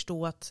också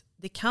förstå att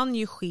det kan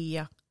ju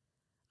ske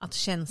att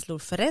känslor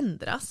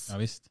förändras. Ja,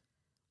 visst.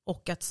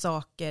 Och att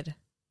saker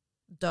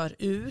dör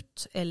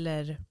ut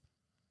eller,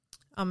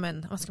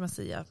 vad ska man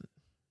säga,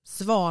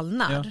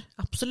 svalnar. Ja.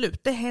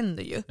 Absolut, det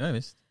händer ju. Ja,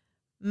 visst.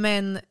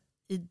 Men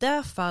i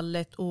det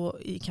fallet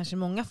och i kanske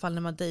många fall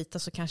när man dejtar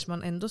så kanske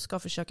man ändå ska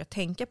försöka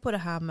tänka på det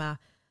här med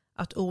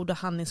att ord och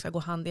handling ska gå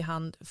hand i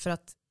hand. För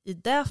att i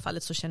det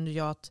fallet så kände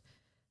jag att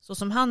så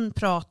som han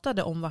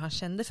pratade om vad han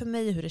kände för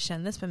mig, hur det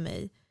kändes för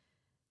mig,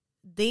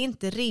 det är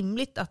inte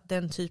rimligt att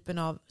den typen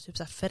av typ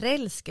så här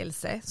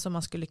förälskelse som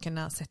man skulle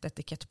kunna sätta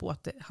etikett på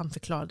att han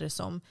förklarade det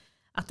som,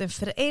 att en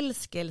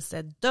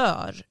förälskelse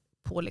dör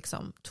på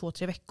liksom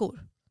 2-3 veckor.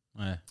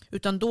 Nej.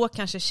 Utan då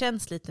kanske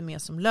känns lite mer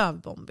som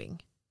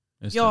lövbombing.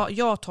 Jag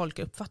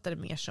uppfattar det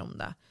mer som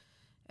det.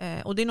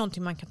 Och det är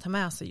någonting man kan ta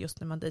med sig just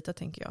när man dejtar,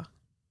 tänker jag.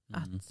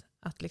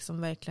 Att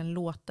liksom verkligen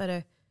låta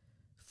det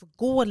få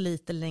gå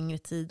lite längre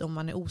tid om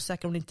man är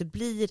osäker. Om det inte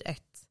blir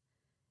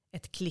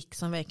ett klick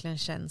som verkligen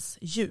känns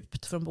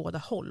djupt från båda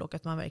håll. Och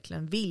att man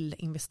verkligen vill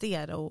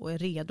investera och är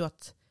redo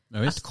att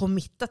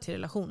committa till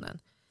relationen.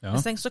 Ja.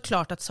 Men sen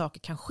såklart att saker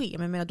kan ske.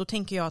 Men då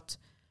tänker jag att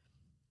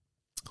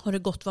har det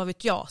gått, vad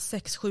vet jag,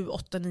 6, 7,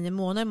 8, 9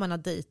 månader man har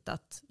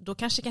dejtat, då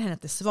kanske kan hända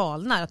att det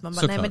svalnar. Att man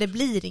bara, nej men det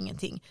blir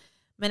ingenting.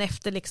 Men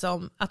efter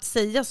liksom att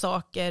säga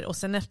saker och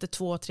sen efter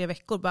 2-3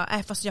 veckor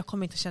bara, fast jag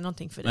kommer inte känna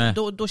någonting för dig.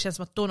 Då känns det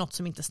som att då är något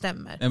som inte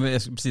stämmer.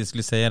 Jag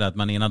skulle säga det, att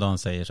man ena dagen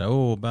säger så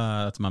här,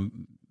 bara att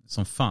man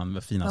som fan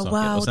vad fina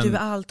saker. Wow, och sen, du är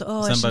allt.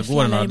 Och sen bara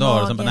går det några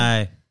dagar och sen bara,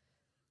 nej.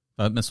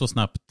 Men så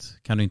snabbt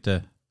kan du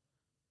inte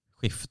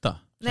skifta.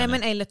 Nej,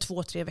 men eller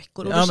 2-3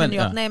 veckor. Och då känner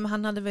jag att nej, men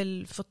han hade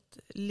väl fått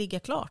ligga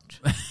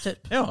klart.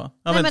 Typ.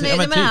 Men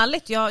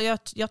ärligt,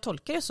 jag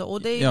tolkar det så.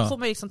 Och det får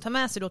man liksom ta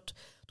med sig.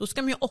 Då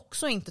ska man ju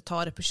också inte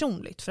ta det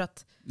personligt. För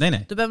att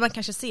nej. Då behöver man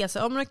kanske se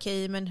så, men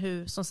okej, men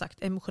hur, som sagt,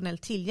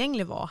 emotionellt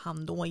tillgänglig var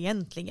han då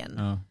egentligen?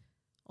 Ja.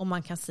 Om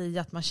man kan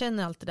säga att man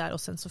känner allt det där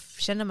och sen så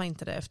känner man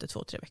inte det efter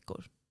 2-3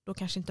 veckor. Då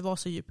kanske inte var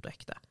så djupt och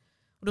äkta.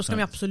 Och då ska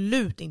man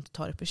absolut inte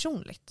ta det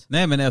personligt.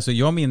 Nej, men alltså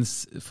jag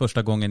minns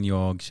första gången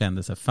jag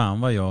kände så här,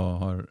 fan vad jag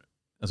har...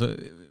 Alltså,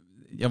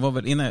 jag var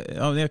väl inne...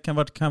 Ja, det kan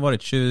ha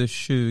varit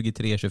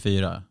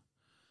 23-24.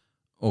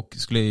 Och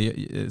skulle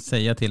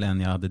säga till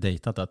en jag hade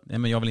dejtat att nej,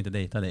 men jag vill inte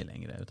dejta dig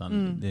längre.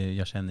 Utan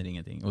jag känner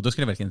ingenting. Och då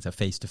skulle jag verkligen säga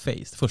face to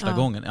face. Första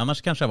gången.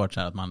 Annars kanske det har varit så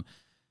här att man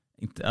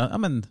inte...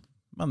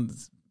 man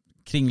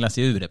kringlar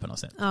sig ur det på något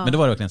sätt. Ja. Men det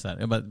var verkligen så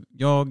här.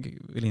 Jag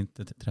vill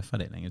inte träffa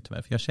dig längre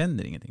tyvärr. För jag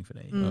känner ingenting för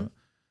dig. Och,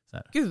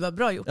 gud vad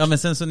bra gjort. Ja, men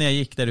sen så när jag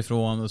gick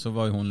därifrån och så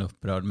var ju hon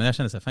upprörd. Men jag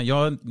kände så här,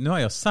 fan, nu har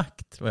jag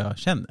sagt vad jag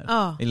känner.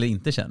 Ja. Eller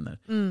inte känner.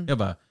 Jag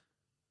bara,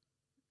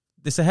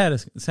 det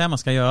är så här man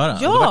ska göra.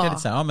 Ja. Och då var jag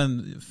lite så här,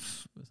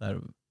 så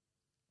här,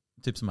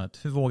 typ som att,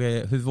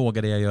 hur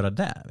vågade jag göra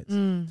det?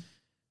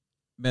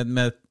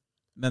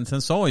 Men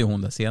sen sa ju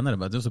hon det senare,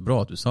 bara, det var så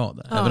bra att du sa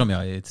det. Ja. Även om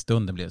jag i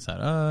stunden blev så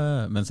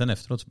här, men sen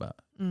efteråt så bara,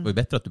 det var ju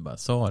bättre att du bara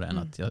sa det än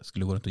att jag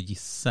skulle gå runt och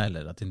gissa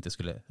eller att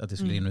det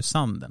skulle in i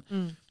sanden.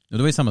 Och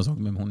det var ju samma sak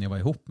med hon jag var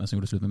ihop med som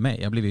gjorde slut med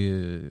mig. Jag blev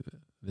ju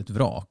ett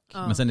vrak.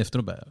 Ja. Men sen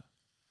efteråt bara,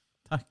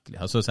 tack.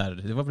 Alltså så här,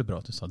 det var väl bra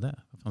att du sa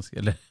det.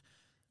 Eller,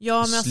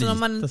 ja, men alltså, om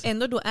man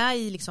ändå då är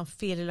i liksom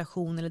fel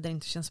relation eller där det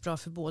inte känns bra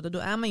för båda, då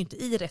är man ju inte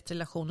i rätt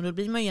relation. Och då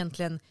blir man ju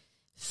egentligen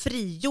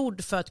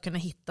frigjord för att kunna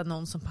hitta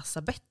någon som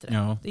passar bättre.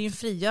 Ja. Det är ju en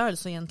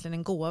frigörelse och egentligen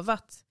en gåva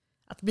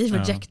att bli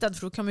rejectad,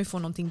 för då kan man ju få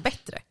någonting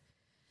bättre.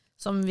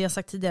 Som vi har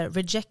sagt tidigare,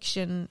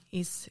 rejection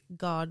is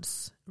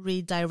God's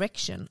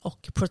redirection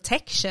och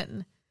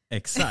protection.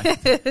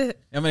 Exakt.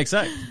 Ja, men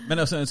exakt. Men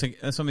alltså,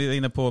 som vi är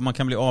inne på, man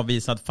kan bli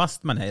avvisad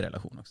fast man är i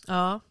relation också.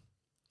 Ja.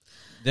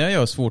 Det har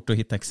jag svårt att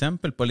hitta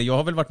exempel på. Eller jag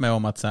har väl varit med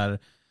om att så här,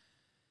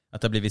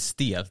 att det har blivit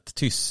stelt,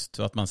 tyst,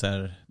 och att man så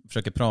här,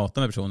 försöker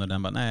prata med personer och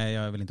den bara, nej,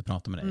 jag vill inte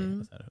prata med dig.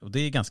 Och, så här. Och det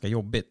är ganska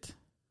jobbigt.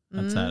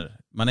 Att så här,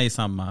 man är i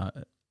samma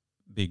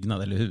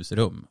byggnad eller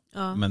husrum.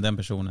 Ja. Men den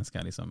personen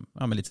ska liksom,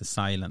 men lite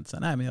silent. Så,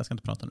 nej, men jag ska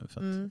inte prata nu.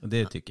 För att, och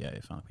det tycker jag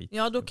är fan skit.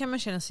 Ja, då kan man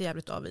känna sig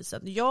jävligt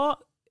avvisad. Jag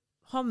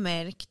har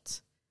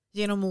märkt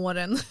genom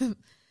åren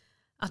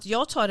att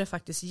jag tar det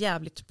faktiskt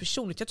jävligt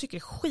personligt. Jag tycker det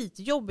är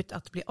skitjobbigt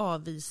att bli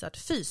avvisad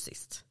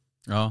fysiskt.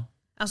 Ja.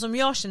 Alltså om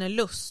jag känner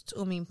lust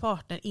och min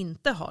partner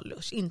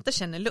inte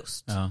känner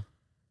lust. Ja.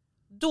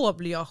 Då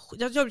blir jag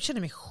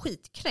känner mig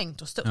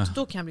skitkränkt och stött. Ja.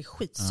 Då kan jag bli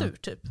skitsur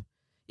typ.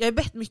 Jag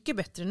är mycket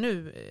bättre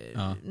nu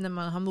när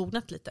man har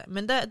mognat lite.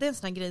 Men det är en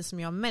sån här grej som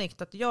jag har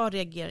märkt att jag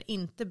reagerar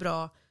inte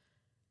bra.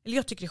 Eller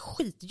jag tycker det är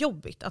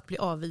skitjobbigt att bli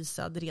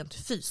avvisad rent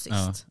fysiskt.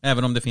 Ja.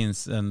 Även om det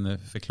finns en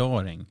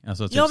förklaring.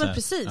 Alltså, typ ja, men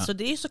precis. Ja. Så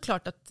det är ju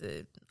såklart att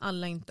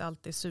alla inte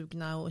alltid är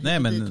sugna och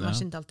man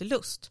känner inte alltid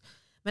lust.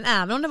 Men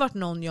även om det har varit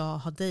någon jag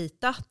har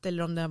dejtat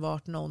eller om det har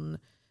varit någon,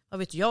 vad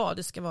vet jag,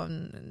 det ska vara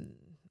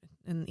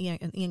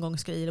en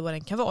engångsgrej eller vad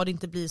den kan vara. Det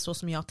inte blir så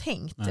som jag har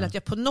tänkt. Eller att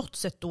jag på något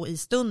sätt då i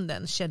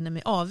stunden känner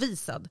mig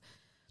avvisad.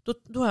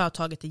 Då har jag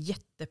tagit det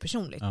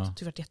jättepersonligt. Ja.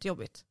 Det har varit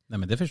jättejobbigt. Nej,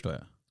 men det förstår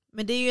jag.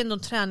 Men det är ju ändå en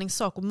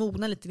träningssak att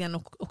mogna lite grann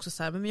och också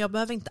så här, men jag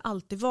behöver inte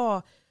alltid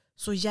vara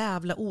så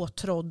jävla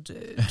åtrådd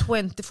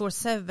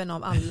 24/7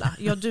 av alla.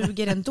 Jag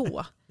duger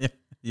ändå.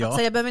 Ja.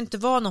 Alltså jag behöver inte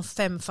vara någon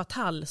femme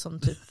fatale som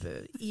typ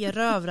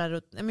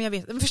erövrar. Men jag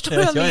vet, förstår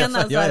vad jag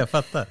menar? Ja, jag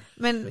fattar.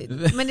 Men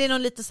det är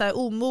någon lite så här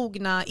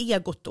omogna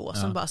egot då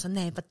som bara så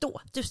nej,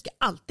 vadå? Du ska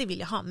alltid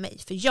vilja ha mig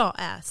för jag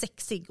är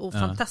sexig och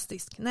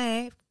fantastisk.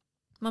 Nej,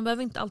 man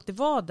behöver inte alltid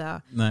vara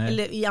det. Nej.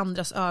 Eller i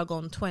andras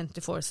ögon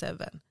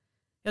 24/7.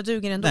 Jag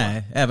duger ändå.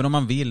 Nej, även om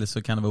man vill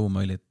så kan det vara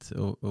omöjligt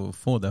att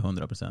få det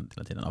 100%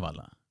 hela tiden av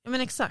alla. Ja,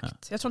 men exakt.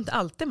 Ja. Jag tror inte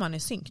alltid man är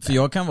synk. För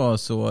jag kan vara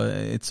så,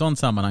 i ett sånt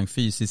sammanhang,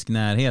 fysisk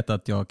närhet,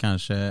 att jag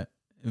kanske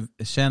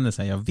känner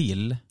sig jag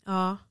vill.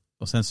 Ja.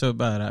 Och sen så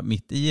bara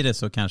mitt i det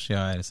så kanske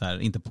jag är så här,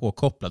 inte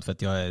påkopplad för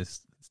att jag är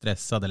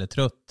stressad eller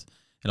trött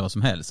eller vad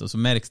som helst. Och så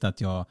märks det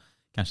att jag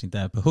kanske inte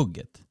är på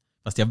hugget.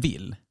 Fast jag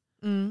vill.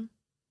 Mm.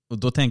 Och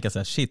då tänker jag så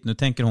här, shit, nu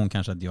tänker hon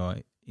kanske att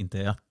jag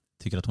inte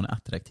tycker att hon är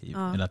attraktiv.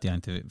 Ja. Eller att jag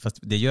inte, fast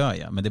det gör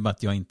jag. Men det är bara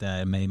att jag inte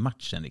är med i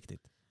matchen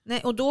riktigt.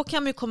 Nej, och då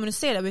kan vi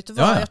kommunicera. Vet du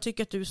vad? Ja. Jag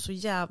tycker att du är så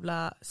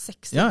jävla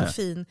sexig Ja. och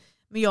fin.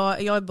 Men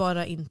jag är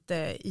bara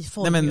inte i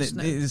form Nej, men just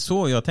nu. det är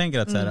så jag tänker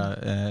att så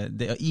här,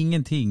 det har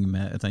ingenting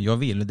med, utan jag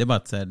vill. Det är bara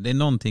att så här, det är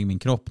någonting i min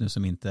kropp nu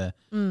som inte,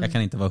 jag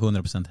kan inte vara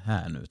 100%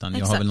 här nu. Utan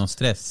jag har väl någon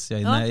stress,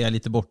 jag är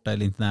lite borta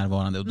eller inte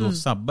närvarande. Och då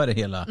sabbar det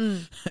hela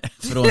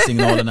från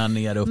signalerna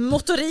ner upp.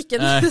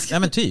 Motoriken. Nej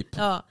men typ.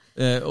 Ja.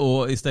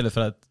 Och istället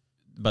för att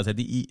bara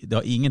säga, det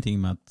har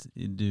ingenting med att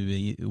du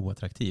är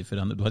oattraktiv. För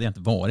då hade jag inte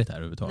varit här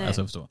överhuvudtaget. Nej.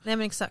 Alltså, så. Nej,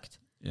 men exakt.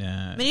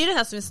 Men det är det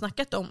här som vi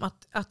snackat om,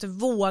 att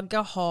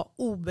våga ha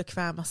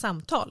obekväma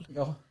samtal.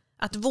 Ja.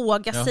 Att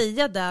våga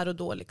säga där och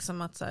då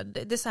liksom att så här,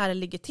 det är så här det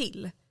ligger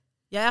till.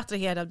 Jag är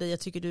attraherad av dig, jag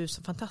tycker du är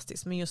så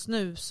fantastisk, men just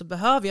nu så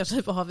behöver jag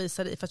typ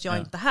avvisa dig för att jag är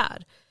inte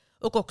här.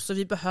 Och också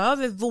vi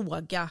behöver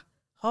våga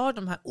ha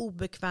de här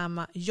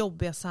obekväma,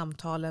 jobbiga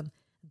samtalen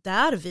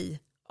där vi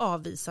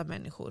avvisar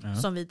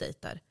människor som vi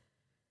dejtar.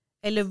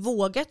 Eller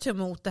våga ta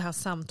emot det här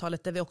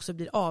samtalet där vi också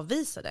blir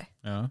avvisade.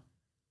 Ja.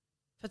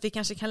 För att vi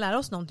kanske kan lära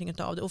oss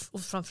någonting av det.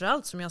 Och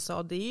framförallt som jag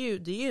sa, det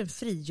är ju en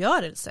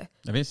frigörelse.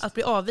 Ja, visst. Att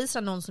bli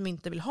avvisad någon som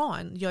inte vill ha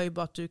en gör ju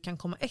bara att du kan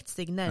komma ett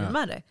steg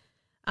närmare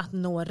att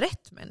nå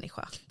rätt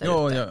människa.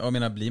 Jag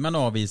menar, blir man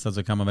avvisad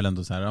så kan man väl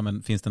ändå så här, ja,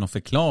 men finns det någon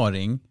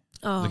förklaring?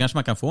 Då kanske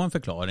man kan få en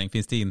förklaring.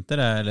 Finns det inte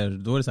det, eller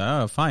då är det så här,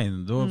 ja,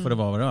 fine, då får det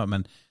vara vad det är.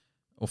 Men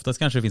oftast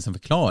kanske det finns en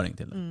förklaring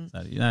till det. Så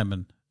här, nej,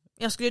 men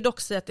jag skulle dock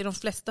säga att i de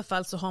flesta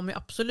fall så har man ju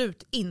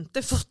absolut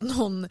inte fått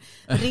någon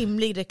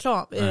rimlig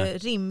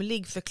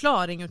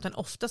förklaring, utan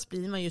oftast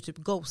blir man ju typ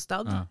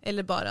ghostad.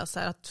 Eller bara så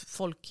här att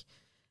folk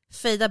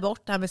fejdar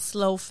bort, det här med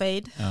slow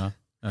fade. Ja,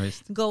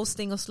 visst.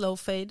 Ghosting och slow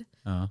fade.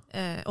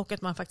 Och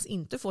att man faktiskt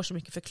inte får så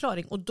mycket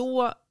förklaring. Och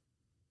då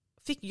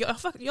fick jag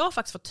har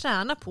faktiskt fått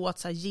träna på att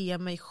så här, ge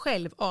mig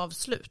själv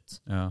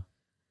avslut. Ja.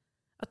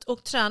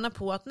 Och träna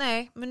på att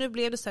nej, men nu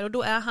blev det så här, och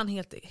då är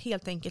han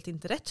helt enkelt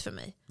inte rätt för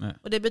mig. Nej.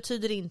 Och det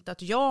betyder inte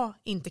att jag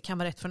inte kan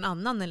vara rätt för en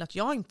annan eller att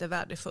jag inte är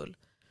värdefull.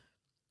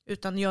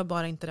 Utan jag är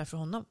bara inte där för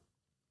honom.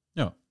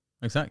 Ja,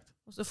 exakt.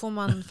 Och så får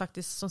man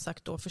faktiskt som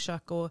sagt då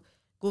försöka att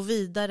gå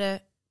vidare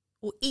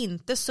och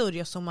inte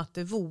sörja som att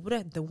det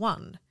vore the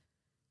one.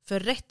 För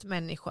rätt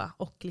människa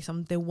och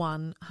liksom the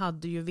one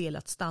hade ju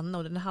velat stanna,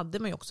 och den hade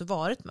man ju också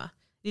varit med.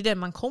 Det är det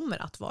man kommer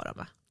att vara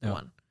med. The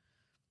one.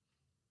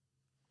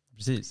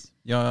 Precis.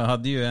 Jag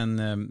hade ju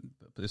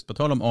på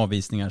tal om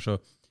avvisningar, så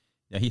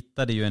jag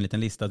hittade ju en liten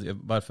lista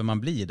varför man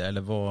blir det,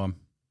 eller vad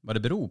det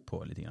beror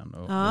på lite grann.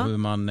 Och hur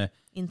man,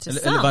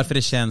 eller varför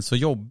det känns så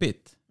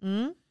jobbigt.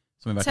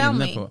 Som vi varit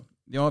inne på.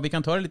 Ja, vi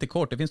kan ta det lite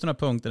kort. Det finns några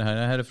punkter här.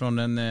 Det här är från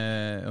en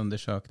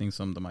undersökning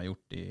som de har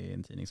gjort i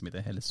en tidning som heter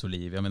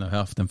Hälsoliv. Jag menar, jag har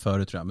haft den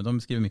förut tror jag, men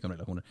de skriver mycket om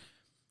relationer.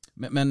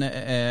 Men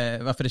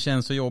varför det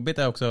känns så jobbigt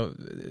är också,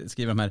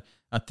 skriver de här,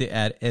 att det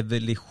är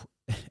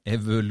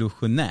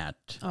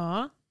evolutionärt.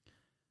 Ja.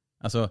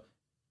 Alltså,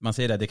 man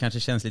säger det kanske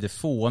känns lite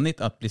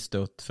fånigt att bli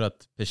stött för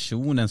att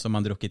personen som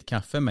man druckit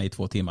kaffe med i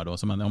 2 timmar då,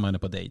 om man är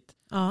på dejt,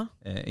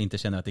 inte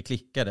känner att det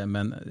klickade.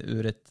 Men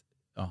ur ett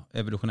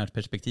evolutionärt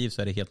perspektiv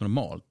så är det helt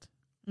normalt.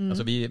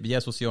 Alltså vi är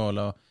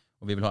sociala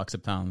och vi vill ha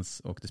acceptans,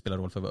 och det spelar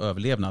roll för vår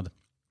överlevnad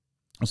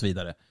och så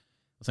vidare.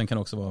 Och sen kan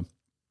det också vara,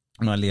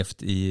 man har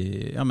levt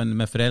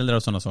med föräldrar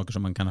och sådana saker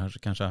som man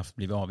kanske har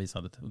blivit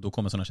avvisad. Och då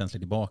kommer sådana känslor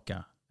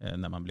tillbaka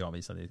när man blir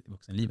avvisad i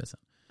vuxenlivet sen.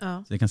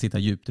 Ja. Så det kan sitta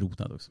djupt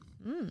rotat också.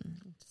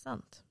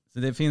 Intressant. Så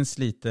det finns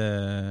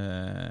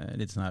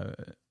lite sån här.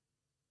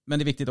 Men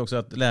det är viktigt också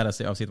att lära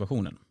sig av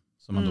situationen,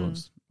 som man då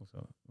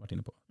också varit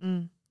inne på.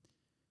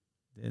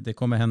 Det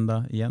kommer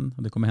hända igen,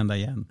 och det kommer hända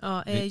igen.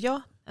 Ja, I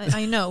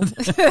know.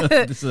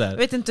 Jag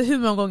vet inte hur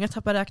många gånger jag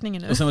tappar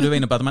räkningen nu. Och sen var du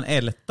inne på att man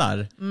ältar,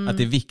 att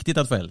det är viktigt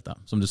att få älta,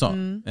 som du sa.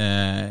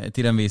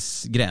 Till en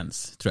viss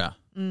gräns, tror jag.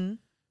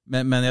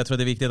 Men jag tror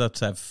det är viktigt att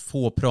så här,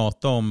 få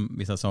prata om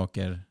vissa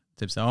saker.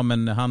 Typ så här,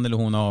 men han eller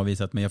hon har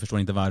avvisat mig, jag förstår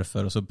inte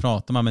varför. Och så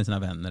pratar man med sina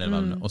vänner.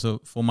 Eller och så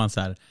får man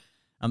så här,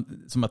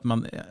 som att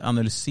man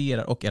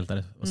analyserar och ältar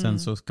det. Och sen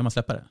så kan man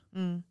släppa det.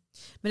 Men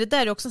det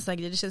där är också en sån här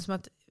grej. Det känns som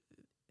att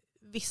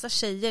vissa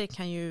tjejer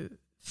kan ju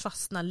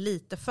fastna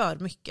lite för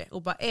mycket.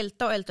 Och bara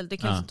älta och älta. Det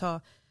kan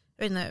ta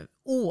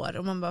år.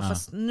 Och man bara,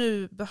 fast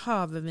nu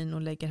behöver vi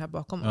nog lägga det här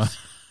bakom oss.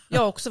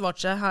 Jag har också varit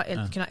så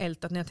här, kunnat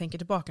ältat när jag tänker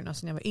tillbaka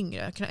när jag var yngre.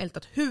 Jag har kunnat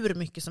ältat hur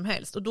mycket som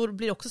helst. Och då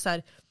blir det också så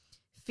här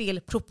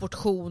fel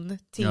proportion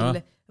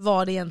till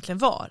vad det egentligen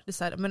var. Det är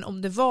så här, men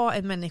om det var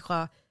en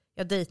människa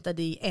jag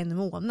dejtade i 1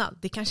 månad,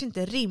 det kanske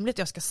inte är rimligt att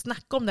jag ska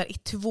snacka om det här i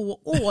 2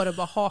 år och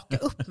bara haka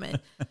upp mig.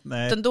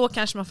 Utan då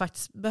kanske man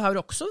faktiskt behöver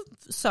också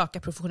söka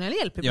professionell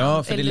hjälp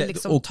ibland. Eller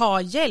liksom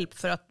ta hjälp,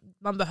 för att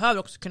man behöver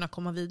också kunna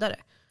komma vidare.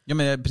 Ja,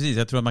 men precis,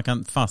 jag tror att man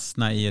kan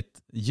fastna i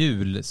ett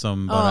hjul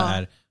som bara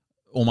är,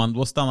 om man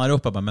då stannar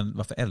upp och bara, men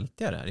varför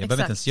ältar jag det här? Jag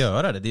behöver inte ens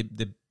göra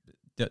det.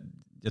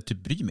 Jag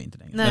typ bryr mig inte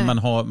längre. Nej. Men man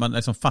har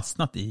liksom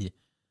fastnat i,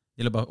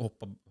 det gäller bara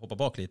hoppa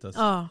bak lite.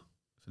 Alltså. Ja.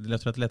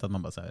 Jag tror att det är lätt att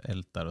man bara så här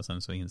ältar, och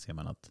sen så inser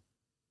man att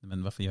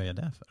Men varför gör jag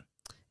det för?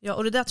 Ja,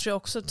 och det där tror jag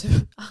också typ,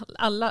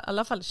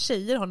 alla fall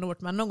tjejer har nog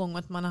varit med någon gång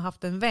att man har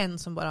haft en vän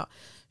som bara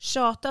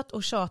tjatat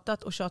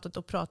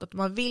och pratat. Och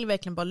man vill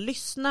verkligen bara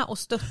lyssna och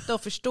stötta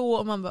och förstå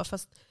och man bara,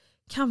 fast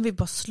kan vi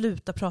bara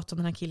sluta prata om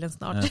den här killen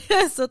snart?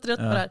 Jag är så trött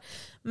på det här.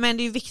 Men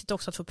det är ju viktigt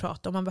också att få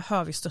prata och man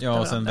behöver ju stötta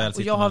varandra.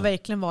 Och jag har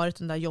verkligen varit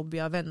den där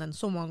jobbiga vännen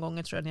så många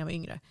gånger tror jag när jag var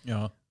yngre.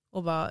 Ja.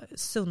 Och bara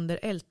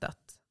sunderältat.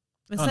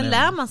 Men sen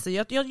lär man sig.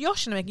 Jag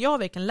känner att jag har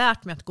verkligen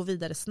lärt mig att gå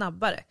vidare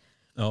snabbare.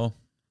 Ja.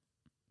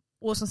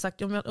 Och som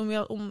sagt,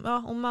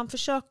 om man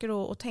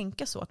försöker att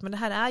tänka så att men det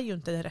här är ju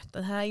inte det rätta,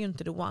 det här är ju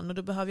inte the one. Och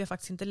då behöver jag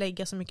faktiskt inte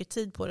lägga så mycket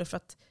tid på det för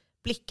att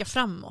blicka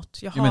framåt.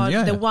 Jag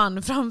har the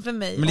one framför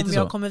mig om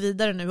jag kommer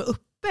vidare nu och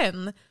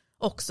öppen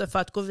också för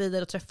att gå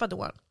vidare och träffa the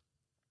one.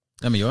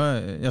 Ja, men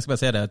jag ska bara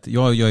säga det att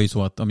jag gör ju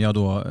så att om jag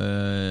då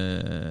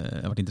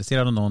har varit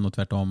intresserad av någon och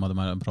tvärtom hade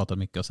man pratat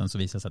mycket och sen så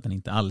visar sig att den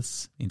inte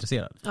alls är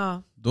intresserad.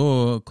 Ja.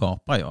 Då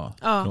kapar jag.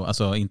 Ja.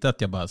 Alltså inte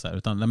att jag bara så här,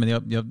 utan nej, men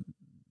jag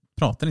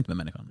pratar inte med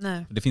människan.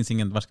 Nej. Det finns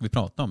ingen, vad ska vi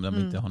prata om om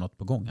vi inte har något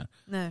på gång här.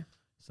 Nej.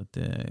 Så att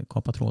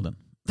kapa tråden.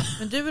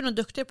 Men du är nog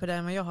duktigare på det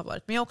än vad jag har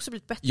varit. Men jag har också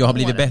blivit bättre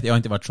jag har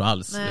inte varit så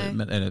alls.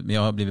 Men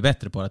jag har blivit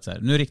bättre på att så här,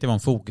 nu riktar vi om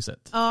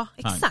fokuset. Ja,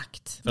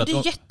 exakt. Men det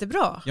är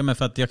jättebra. Ja, men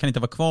för att jag kan inte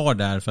vara kvar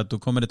där för att då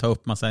kommer det ta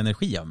upp massa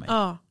energi av mig.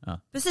 Ja.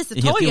 Precis,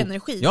 det tar ju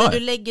energi. Ja, där du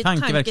lägger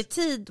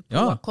tanketid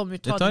på kommer ju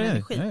ta din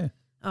energi.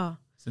 Ja.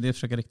 Så det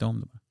försöker jag rikta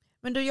om det.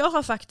 Men du, jag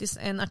har faktiskt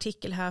en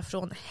artikel här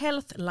från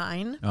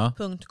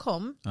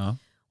healthline.com. Ja.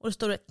 Och det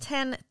står det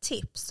 10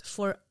 tips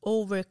for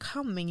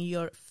overcoming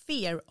your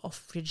fear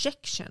of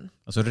rejection.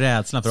 Alltså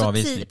rädslan för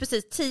avvisning.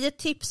 Precis, 10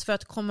 tips för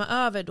att komma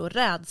över då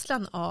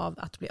rädslan av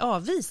att bli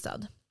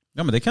avvisad.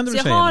 Ja, men det kan du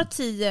väl säga. Så jag har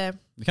 10...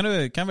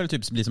 Det kan väl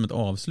typ bli som ett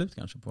avslut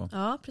kanske på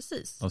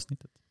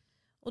avsnittet.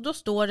 Och då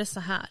står det så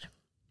här.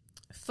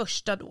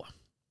 Första då.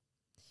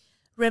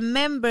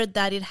 Remember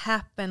that it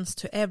happens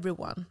to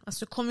everyone.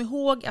 Alltså kom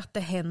ihåg att det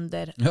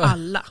händer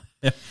alla.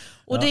 Ja.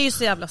 Och det är ju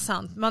så jävla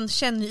sant. Man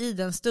känner i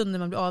den stunden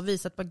man blir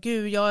avvisad. Bara,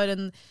 gud, jag är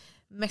den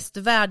mest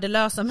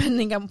värdelösa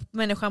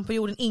människan på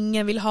jorden.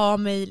 Ingen vill ha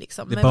mig.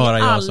 Liksom. Det är bara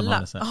jag som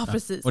har det så här. Ja,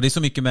 precis. Och det är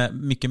så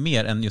mycket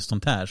mer än just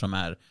sånt här som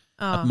är.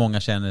 Att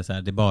många känner så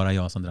här, det är bara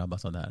jag som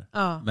drabbas av det här.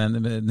 Ja.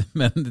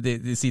 Men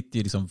det sitter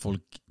ju liksom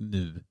folk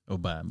nu och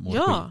bara mår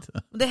skit.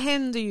 Och det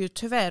händer ju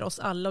tyvärr oss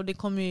alla. Och det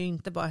kommer ju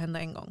inte bara hända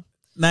en gång.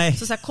 Nej.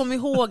 Så här, kom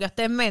ihåg att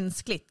det är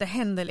mänskligt. Det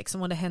händer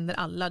liksom och det händer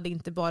alla. Det är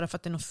inte bara för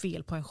att det är något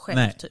fel på en själv.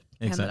 Nej, typ.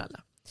 Det händer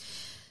alla.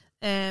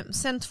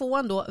 Sen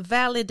 2 då,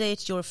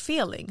 validate your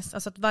feelings.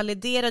 Alltså att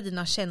validera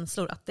dina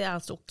känslor. Att det är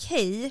alltså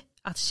okej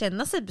att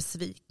känna sig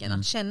besviken.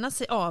 Att känna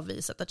sig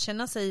avvisad. Att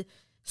känna sig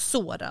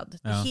sårad.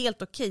 Det är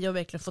helt okej att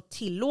verkligen få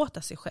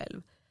tillåta sig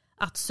själv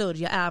att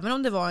sörja. Även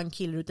om det var en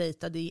kille du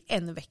dejtade i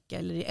 1 vecka.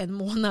 Eller i 1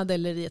 månad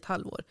eller i ett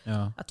halvår.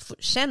 Ja. Att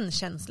känna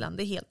känslan,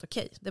 det är helt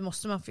okej. Det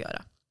måste man få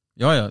göra.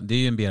 Ja, det är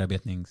ju en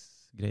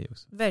bearbetningsgrej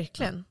också.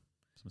 Verkligen.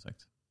 Ja, som sagt.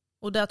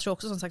 Och där tror jag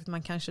också som sagt att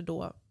man kanske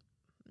då,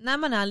 när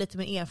man är lite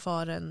mer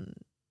erfaren,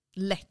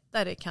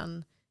 lättare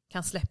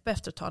kan släppa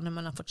efter ett tag när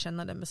man har fått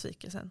känna den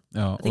besvikelsen.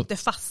 Ja, att inte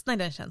fastna i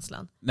den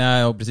känslan.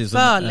 Nej, precis.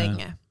 För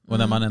länge. Och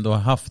när man ändå har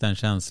haft den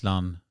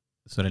känslan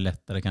så är det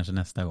lättare kanske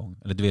nästa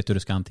gång. Eller du vet hur du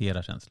ska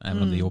hantera känslan.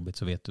 Även om det är jobbigt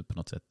så vet du på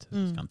något sätt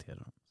hur du ska hantera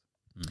dem.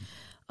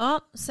 Ja,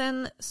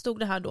 sen stod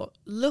det här då.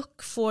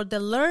 Look for the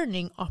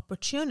learning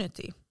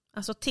opportunity.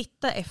 Alltså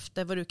titta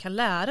efter vad du kan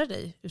lära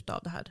dig utav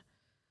det här.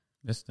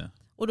 Just det.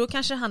 Och då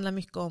kanske det handlar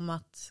mycket om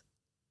att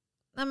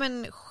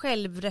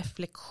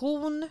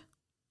självreflektion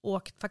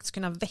och faktiskt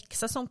kunna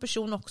växa som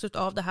person också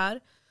utav det här.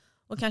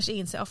 Och kanske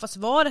inse, fast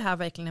var det här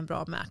verkligen en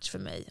bra match för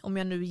mig? Om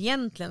jag nu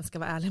egentligen ska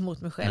vara ärlig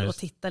mot mig själv och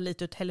titta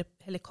lite ur ett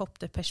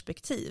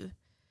helikopterperspektiv.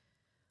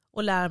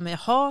 Och lära mig,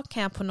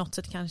 kan jag på något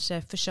sätt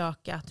kanske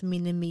försöka att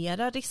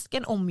minimera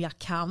risken om jag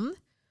kan?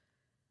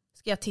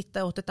 Ska jag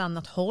titta åt ett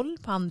annat håll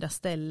på andra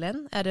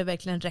ställen? Är det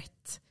verkligen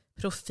rätt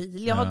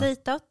profil jag har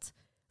dejtat?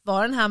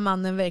 Var den här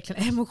mannen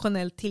verkligen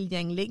emotionellt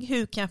tillgänglig?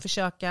 Hur kan jag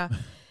försöka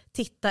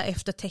titta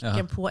efter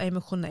tecken på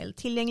emotionell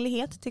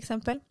tillgänglighet till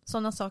exempel?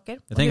 Sådana saker.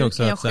 Jag tänker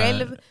också kan jag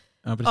själv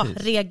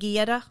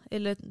reagera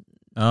eller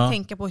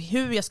tänka på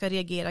hur jag ska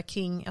reagera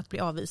kring att bli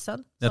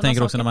avvisad? Jag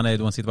tänker också när man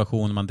är i en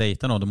situation när man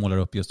dejtar någon och målar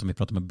upp just som vi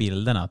pratar med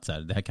bilderna att så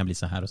här, det här kan bli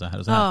så här och så här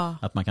och så här.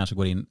 Att man kanske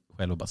går in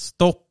själv och bara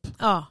stopp.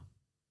 Ja.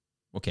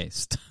 Okej,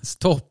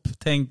 stopp.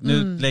 Tänk,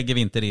 nu lägger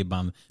vi inte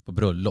ribban på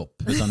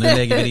bröllop. Utan nu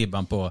lägger vi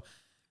ribban på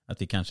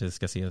att vi kanske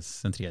ska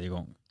ses en 3:e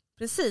gång.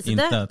 Precis.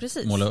 Inte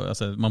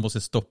man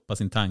måste stoppa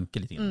sin tanke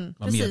lite grann.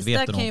 Precis,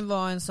 det kan ju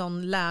vara en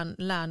sån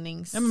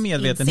lärnings... men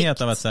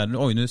medvetenhet av att så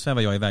här, nu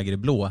svävar jag iväg i det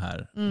blå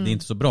här. Det är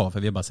inte så bra för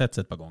vi har bara sett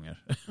ett par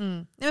gånger.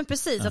 Ja, men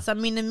precis, alltså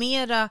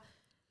minimera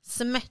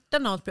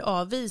smärtan av att bli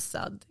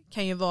avvisad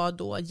kan ju vara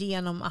då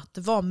genom att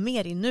vara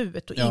mer i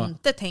nuet och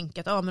inte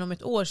tänka att men om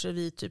ett år så är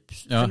vi typ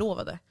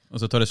förlovade. Och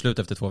så tar det slut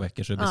efter 2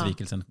 veckor så är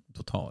besvikelsen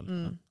total.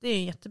 Det är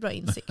en jättebra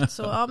insikt.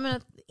 Så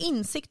men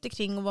insikter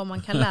kring vad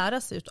man kan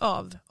lära sig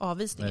av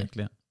avvisningen.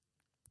 Verkligen.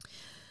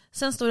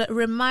 Sen står det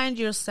remind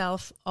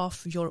yourself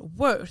of your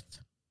worth.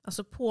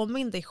 Alltså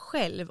påminn dig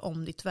själv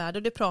om ditt värde.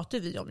 Och det pratar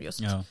vi om just.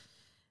 Ja.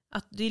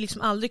 Att det är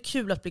liksom aldrig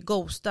kul att bli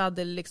ghostad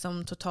eller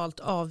liksom totalt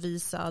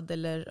avvisad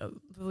eller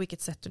på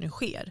vilket sätt det nu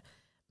sker.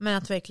 Men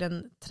att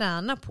verkligen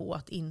träna på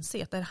att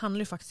inse att det här handlar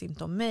ju faktiskt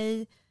inte om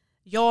mig.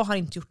 Jag har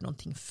inte gjort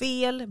någonting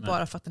fel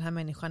bara för att den här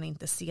människan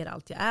inte ser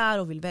allt jag är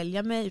och vill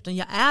välja mig. Utan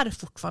jag är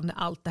fortfarande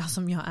allt det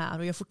som jag är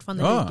och jag är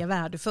fortfarande lika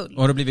värdefull.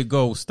 Och har du blivit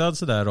ghostad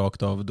sådär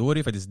rakt av, då är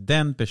det faktiskt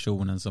den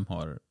personen som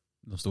har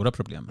de stora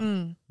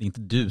problemen. Det är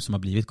inte du som har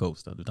blivit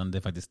ghostad, utan det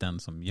är faktiskt den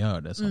som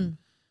gör det.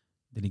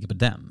 Det ligger på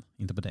den,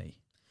 inte på dig.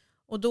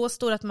 Och då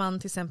står det att man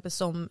till exempel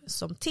som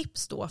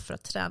tips då för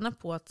att träna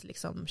på att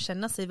liksom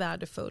känna sig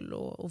värdefull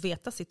och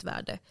veta sitt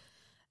värde.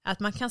 Att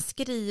man kan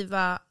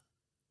skriva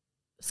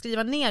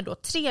ner då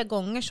 3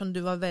 gånger som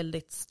du var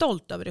väldigt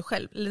stolt över dig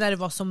själv. Eller när du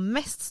var som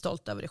mest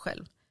stolt över dig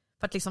själv.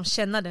 För att liksom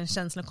känna den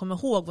känslan och komma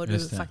ihåg vad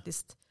du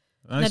faktiskt...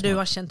 När du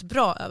har känt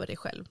bra över dig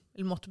själv.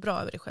 Eller mått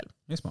bra över dig själv.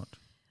 Det är smart.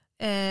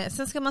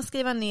 Sen ska man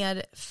skriva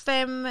ner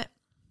 5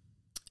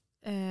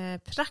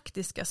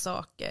 praktiska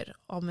saker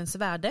om ens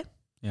värde.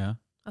 Ja.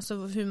 Alltså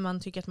hur man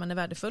tycker att man är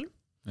värdefull.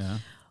 Ja.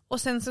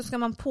 Och sen så ska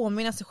man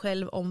påminna sig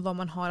själv om vad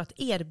man har att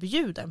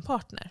erbjuda en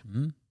partner.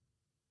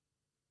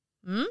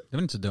 Det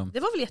var inte så dumt. Det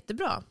var väl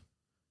jättebra?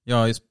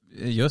 Ja,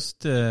 just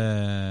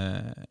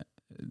där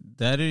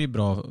är det ju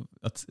bra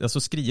att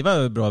alltså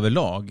skriva bra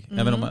överlag.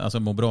 Även om man alltså,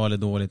 mår bra eller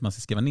dåligt, man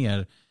ska skriva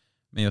ner.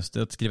 Men just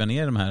att skriva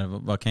ner de här,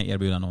 vad kan jag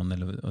erbjuda någon?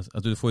 Eller,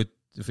 att du får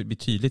bli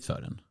tydligt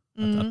för den.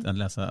 Att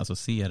läsa, alltså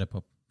se det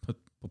på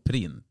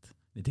print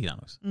lite grann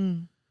också.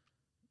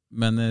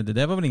 Men det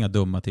där var väl inga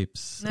dumma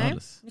tips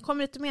alls? Det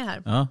kommer lite mer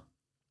här. Ja.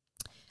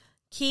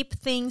 Keep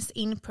things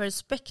in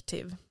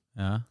perspective.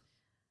 Ja.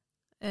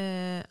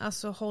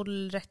 Alltså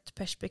håll rätt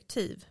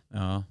perspektiv.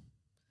 Ja.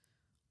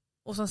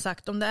 Och som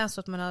sagt, om det är så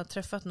att man har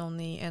träffat någon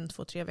i 1,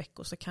 2, 3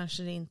 veckor så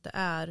kanske det inte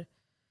är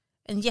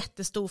en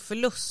jättestor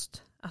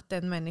förlust att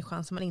den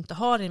människan som man inte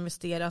har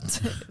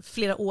investerat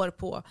flera år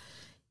på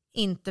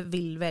inte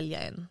vill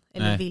välja en.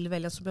 Eller vill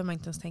välja, så behöver man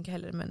inte ens tänka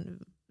heller.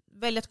 Men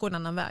välja att gå en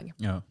annan väg.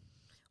 Ja.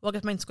 Och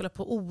att man inte skulle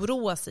på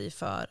oroa sig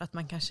för att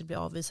man kanske blir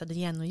avvisad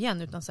igen och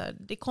igen. Utan så här,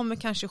 det kommer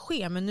kanske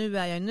ske, men nu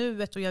är jag i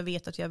nuet och jag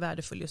vet att jag är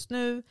värdefull just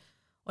nu.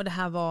 Och det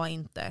här var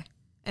inte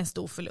en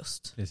stor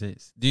förlust.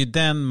 Precis. Det är ju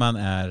den man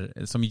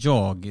är, som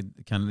jag,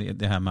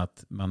 det här med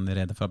att man är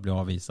rädd för att bli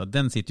avvisad,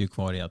 den sitter ju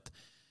kvar i att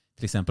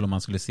till exempel om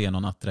man skulle se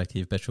någon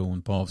attraktiv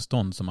person på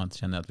avstånd som man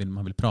känner att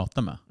man vill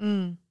prata med.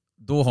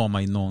 Då har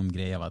man ju någon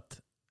grej av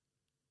att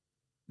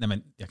nej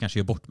men jag kanske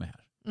gör bort mig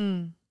här.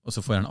 Och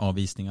så får jag en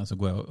avvisning och så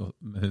går jag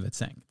med huvudet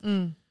sänkt.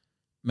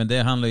 Men det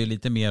handlar ju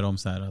lite mer om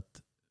så här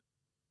att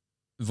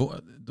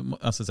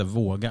alltså så här,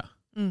 våga.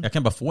 Jag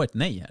kan bara få ett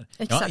nej här.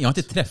 Jag har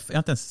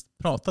inte ens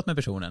pratat med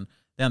personen.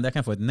 Det enda jag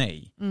kan få ett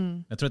nej.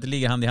 Jag tror att det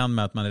ligger hand i hand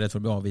med att man är rädd för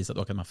att bli avvisad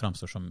och att man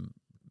framstår som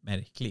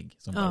märklig.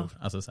 Som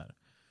alltså så här.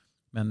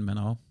 Men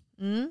ja.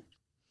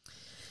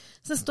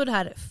 Sen står det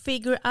här: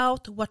 figure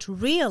out what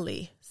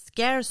really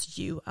scares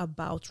you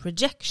about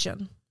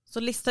rejection. Så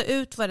lista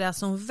ut vad det är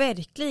som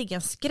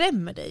verkligen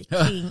skrämmer dig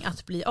kring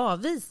att bli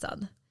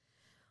avvisad.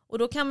 Och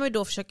då kan man ju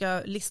då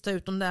försöka lista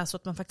ut om det är så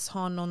att man faktiskt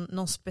har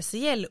någon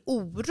speciell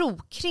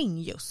oro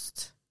kring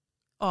just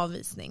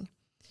avvisning.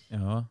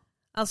 Ja.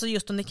 Alltså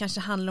just om det kanske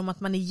handlar om att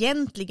man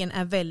egentligen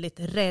är väldigt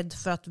rädd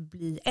för att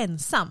bli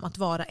ensam, att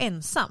vara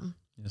ensam.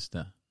 Just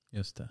det.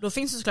 Då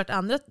finns det såklart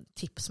andra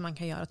tips man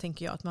kan göra,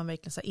 tänker jag. Att man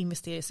verkligen så här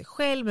investerar i sig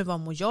själv, med vad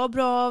mår jag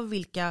bra av,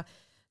 vilka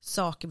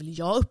saker vill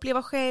jag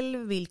uppleva själv,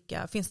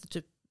 vilka finns det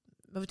typ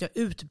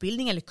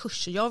utbildning eller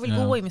kurser jag vill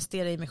gå och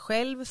investera i mig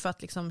själv för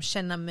att liksom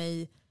känna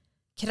mig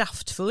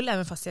kraftfull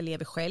även fast jag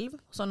lever själv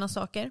och sådana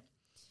saker.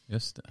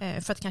 Just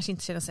det. För att kanske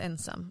inte känna sig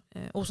ensam.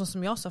 Och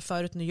som jag sa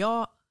förut, när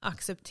jag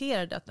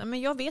accepterade att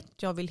men jag vet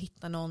att jag vill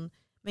hitta någon,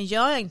 men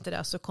gör jag inte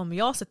det så kommer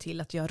jag se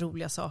till att göra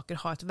roliga saker,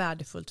 ha ett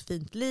värdefullt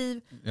fint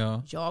liv.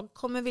 Ja. Jag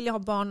kommer vilja ha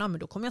barn, men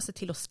då kommer jag se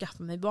till att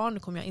skaffa mig barn, då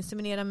kommer jag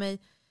inseminera mig.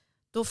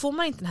 Då får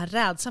man inte den här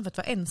rädslan för att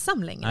vara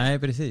ensam längre. Nej,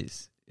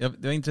 precis.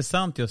 Det var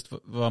intressant just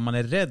vad man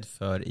är rädd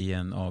för i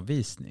en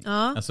avvisning.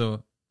 Ja.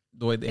 Alltså,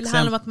 då är det eller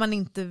handlar om att man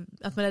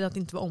är rädd att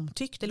inte vara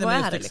omtyckt? Eller vad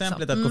är det exemplet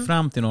liksom? Att gå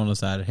fram till någon och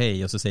så här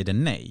hej och så säger det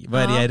nej.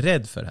 Vad är det jag är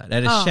rädd för här?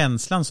 Är det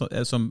känslan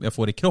som jag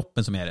får i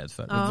kroppen som jag är rädd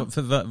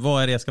för?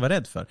 Vad är det jag ska vara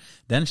rädd för?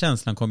 Den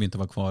känslan kommer ju inte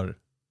vara kvar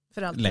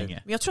för alltid.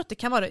 Länge. Jag tror att det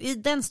kan vara, i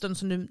den stund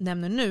som du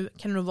nämner nu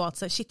kan det nog vara att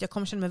så, shit, jag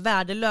kommer känna mig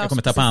värdelös. Jag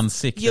kommer tappa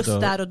ansiktet. Just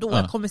där och då.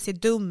 Jag kommer se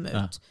dum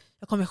ut.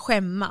 Jag kommer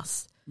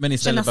skämmas. Men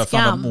istället bara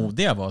fan vad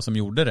modiga var som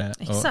gjorde det.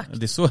 Exakt.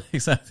 Det är så,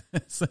 exakt.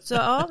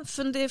 Så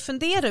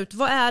fundera ut,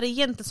 vad är det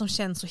egentligen som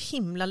känns så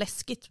himla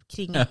läskigt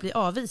kring att bli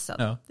avvisad?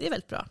 Ja. Det är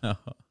väldigt bra. Ja.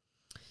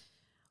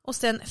 Och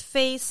sen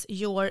face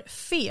your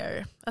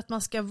fear. Att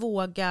man ska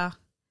våga,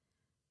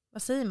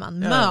 vad säger man,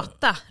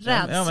 möta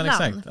rädslan. Ja, men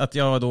exakt. Att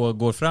jag då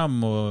går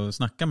fram och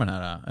snackar med den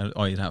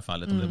här, i det här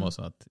fallet, om det var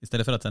så att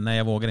istället för att säga nej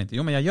jag vågar inte,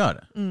 jo men jag gör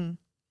det.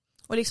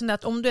 Och liksom det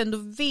att om du ändå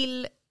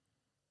vill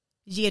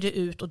ge dig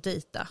ut och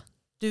dejta,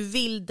 du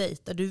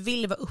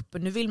vill vara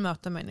öppen, du vill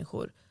möta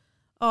människor.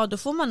 Ja, då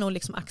får man nog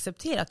liksom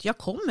acceptera att jag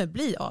kommer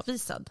bli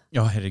avvisad.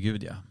 Ja,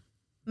 herregud ja.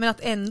 Men att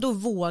ändå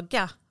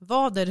våga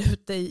vara där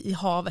ute i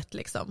havet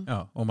liksom.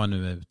 Ja, om man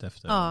nu är ute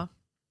efter. Ja.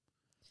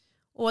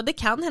 Och det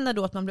kan hända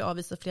då att man blir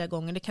avvisad flera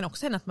gånger. Det kan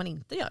också hända att man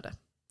inte gör det.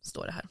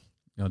 Står det här.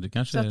 Ja, du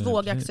kanske... Så att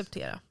våga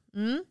acceptera.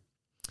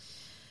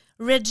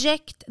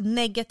 Reject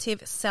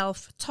negative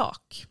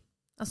self-talk.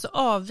 Alltså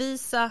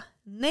avvisa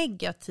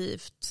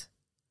negativt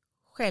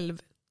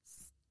självsnack.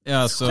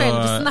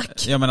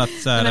 Ja, men att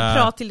så här, men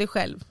prat till dig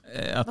själv.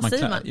 Att vad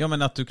säger man? Ja,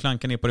 men att du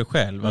klankar ner på dig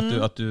själv.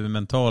 Att du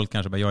mentalt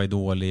kanske bara, jag är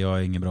dålig, jag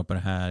är ingen bra på det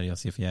här, jag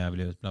ser för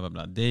jävligt ut, bla bla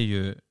bla. Det är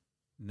ju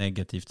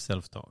negativt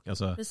self-talk.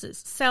 Alltså,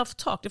 precis.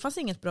 Self-talk, det fanns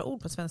inget bra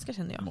ord på svenska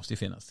känner jag. Det måste ju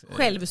finnas.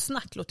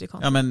 Självsnack låter ju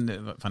konstigt. Ja,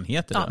 men vad fan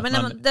heter det? Ja,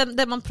 men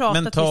där man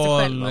pratar mental, till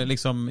sig själv.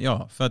 liksom,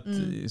 ja, för att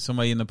som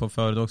var inne på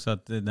förut också,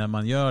 att när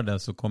man gör det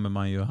så kommer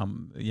man ju,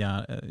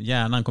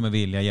 hjärnan kommer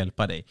vilja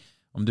hjälpa dig.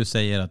 Om du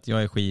säger att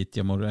jag är skit,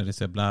 jag mår eller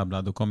så bla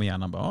bla, då kommer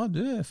hjärnan bara,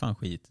 du är fan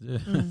skit.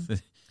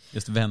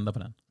 Just vända på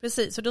den.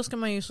 Precis, så då ska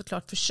man ju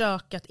såklart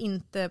försöka att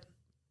inte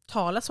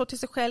tala så till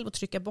sig själv och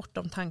trycka bort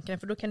de tankarna,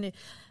 för då kan det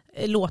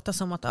låta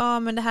som att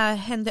men det här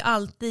händer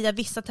alltid, jag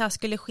visste att det här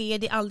skulle ske,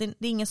 det är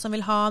ingen som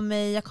vill ha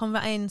mig, jag kommer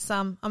vara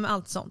ensam, men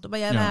allt sånt. Och bara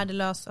jag är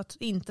värdelös, att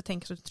inte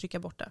tänka så, att trycka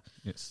bort det.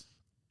 Yes.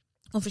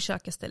 Och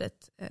försöka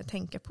istället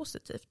tänka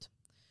positivt.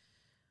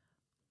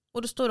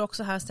 Och då står det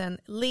också här sen,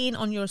 lean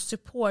on your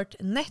support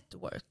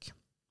network.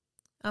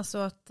 Alltså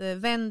att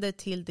vända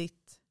till din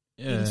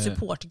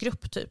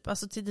supportgrupp typ.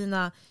 Alltså till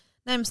dina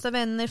närmsta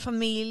vänner,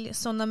 familj,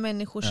 sådana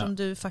människor som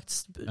du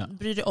faktiskt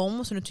bryr dig om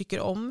och som du tycker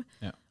om.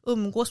 Ja.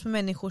 Umgås med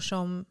människor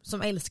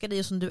som älskar dig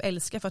och som du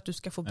älskar, för att du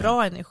ska få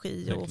bra energi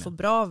verkligen. Och få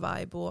bra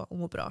vibe och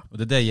må bra. Och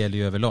det där gäller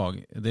ju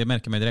överlag. Det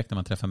märker man direkt när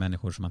man träffar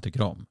människor som man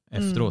tycker om.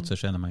 Efteråt så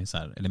känner man ju så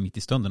här, eller mitt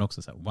i stunden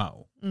också så här,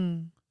 wow.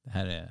 Det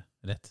här är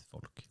rätt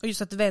folk. Och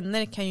just att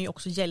vänner kan ju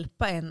också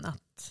hjälpa en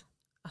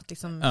att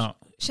liksom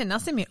känna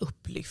sig mer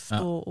upplyft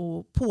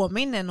och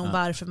påminna en om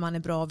varför man är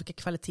bra och vilka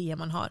kvaliteter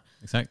man har.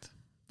 Exakt.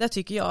 Det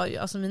tycker jag,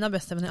 alltså mina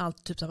bästa vänner är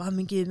alltid typ så här,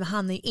 men gud, men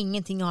han är ju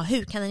ingenting att ha,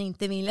 hur kan han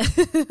inte vilja?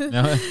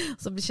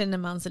 Så känner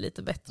man sig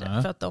lite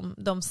bättre för att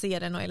de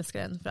ser en och älskar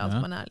en för allt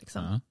man är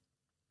liksom.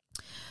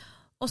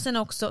 Och sen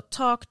också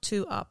talk to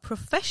a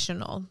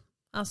professional,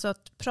 alltså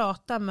att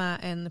prata med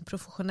en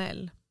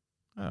professionell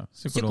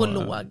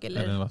psykolog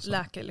eller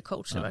läkare eller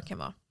coach eller vad det kan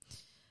vara.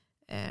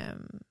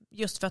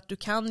 Just för att du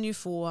kan ju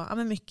få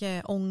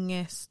mycket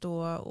ångest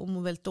och må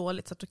väldigt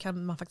dåligt, så att då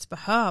kan man faktiskt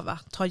behöva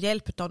ta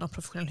hjälp av de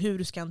professionella hur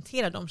du ska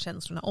hantera de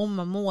känslorna om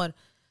man mår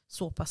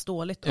så pass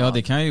dåligt. Ja,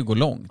 det kan ju gå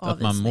långt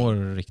att man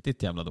mår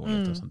riktigt jävla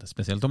dåligt och sånt.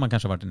 Speciellt om man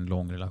kanske varit i en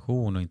lång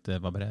relation och inte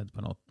var beredd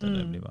på något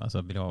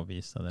eller blir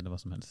avvisad eller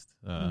vad som helst.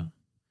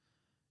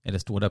 Eller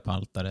står där på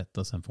altaret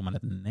och sen får man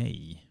ett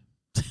nej.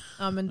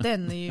 Ja, men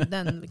den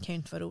kan ju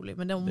inte vara rolig,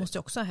 men det måste ju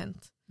också ha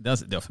hänt. Det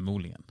har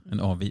förmodligen.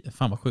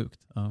 Fan vad sjukt.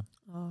 Ja.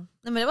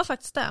 Nej, men det var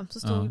faktiskt det. Så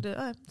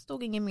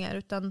stod inget mer,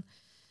 utan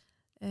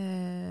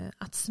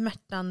att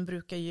smärtan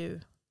brukar ju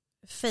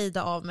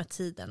fejda av med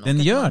tiden. Den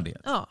gör det?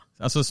 Ja.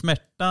 Alltså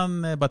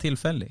smärtan är bara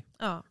tillfällig?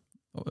 Ja.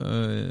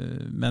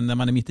 Men när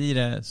man är mitt i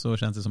det så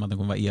känns det som att den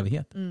kommer vara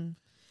evighet.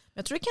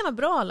 Jag tror det kan vara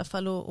bra i alla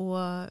fall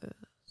och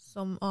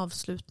som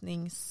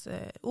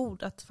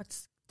avslutningsord att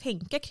faktiskt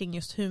tänka kring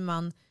just hur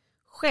man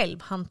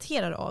själv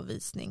hanterar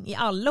avvisning i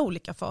alla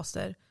olika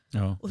faser.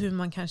 Ja. Och hur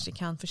man kanske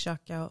kan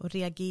försöka att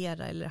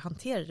reagera eller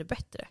hantera det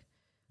bättre.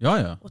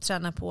 Ja. Och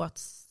träna på att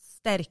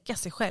stärka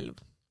sig själv.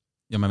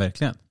 Ja, men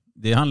verkligen.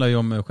 Det handlar ju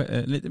om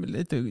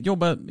lite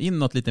jobba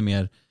inåt lite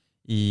mer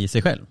i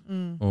sig själv.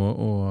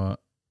 Och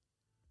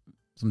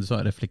som du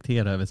sa,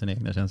 reflektera över sina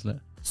egna känslor.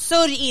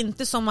 Sörj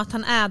inte som att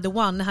han är the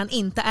one när han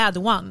inte är the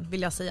one,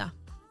 vill jag säga.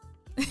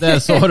 Där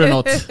sa du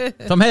något.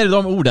 Ta med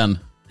de orden.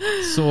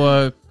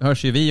 Så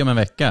hörs ju vi om en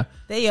vecka.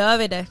 Det gör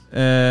vi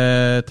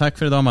det. Tack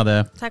för idag,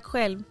 Madde. Tack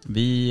själv.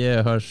 Vi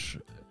hörs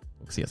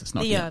och ses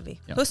snart. Det gör vi.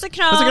 Ja. Puss och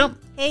kram. Puss och kram.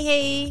 Hej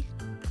hej.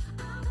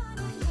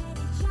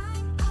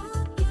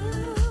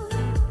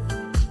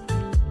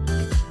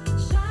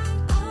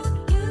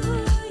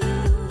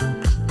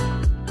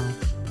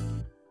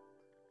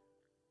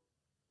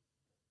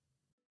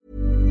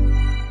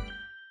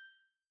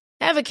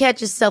 Ever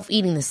catch yourself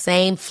eating the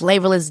same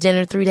flavorless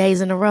dinner 3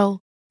 days in a row?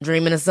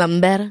 Dreaming of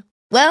something better?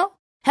 Well,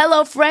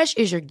 HelloFresh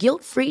is your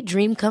guilt-free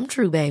dream come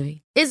true,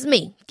 baby. It's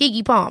me,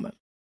 Keke Palmer.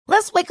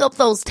 Let's wake up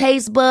those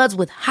taste buds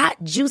with hot,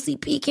 juicy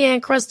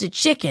pecan-crusted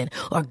chicken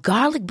or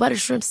garlic butter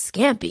shrimp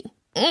scampi.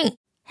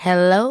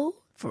 Hello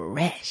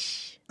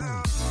Fresh.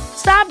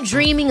 Stop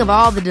dreaming of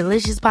all the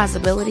delicious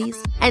possibilities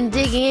and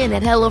dig in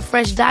at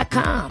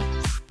HelloFresh.com.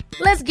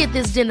 Let's get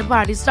this dinner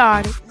party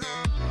started.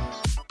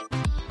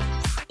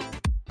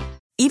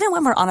 Even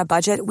when we're on a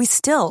budget, we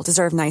still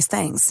deserve nice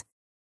things.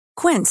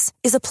 Quince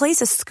is a place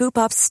to scoop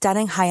up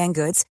stunning high-end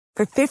goods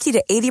for 50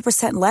 to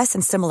 80% less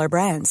than similar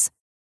brands.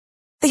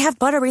 They have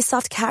buttery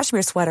soft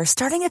cashmere sweaters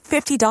starting at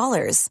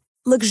 $50,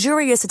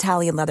 luxurious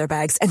Italian leather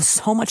bags, and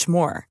so much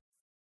more.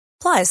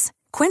 Plus,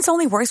 Quince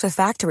only works with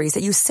factories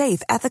that use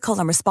safe, ethical,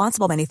 and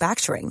responsible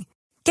manufacturing.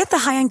 Get the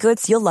high-end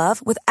goods you'll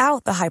love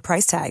without the high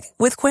price tag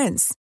with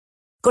Quince.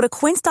 Go to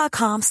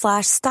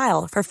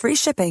quince.com/style for free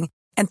shipping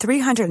and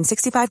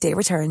 365-day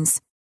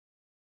returns.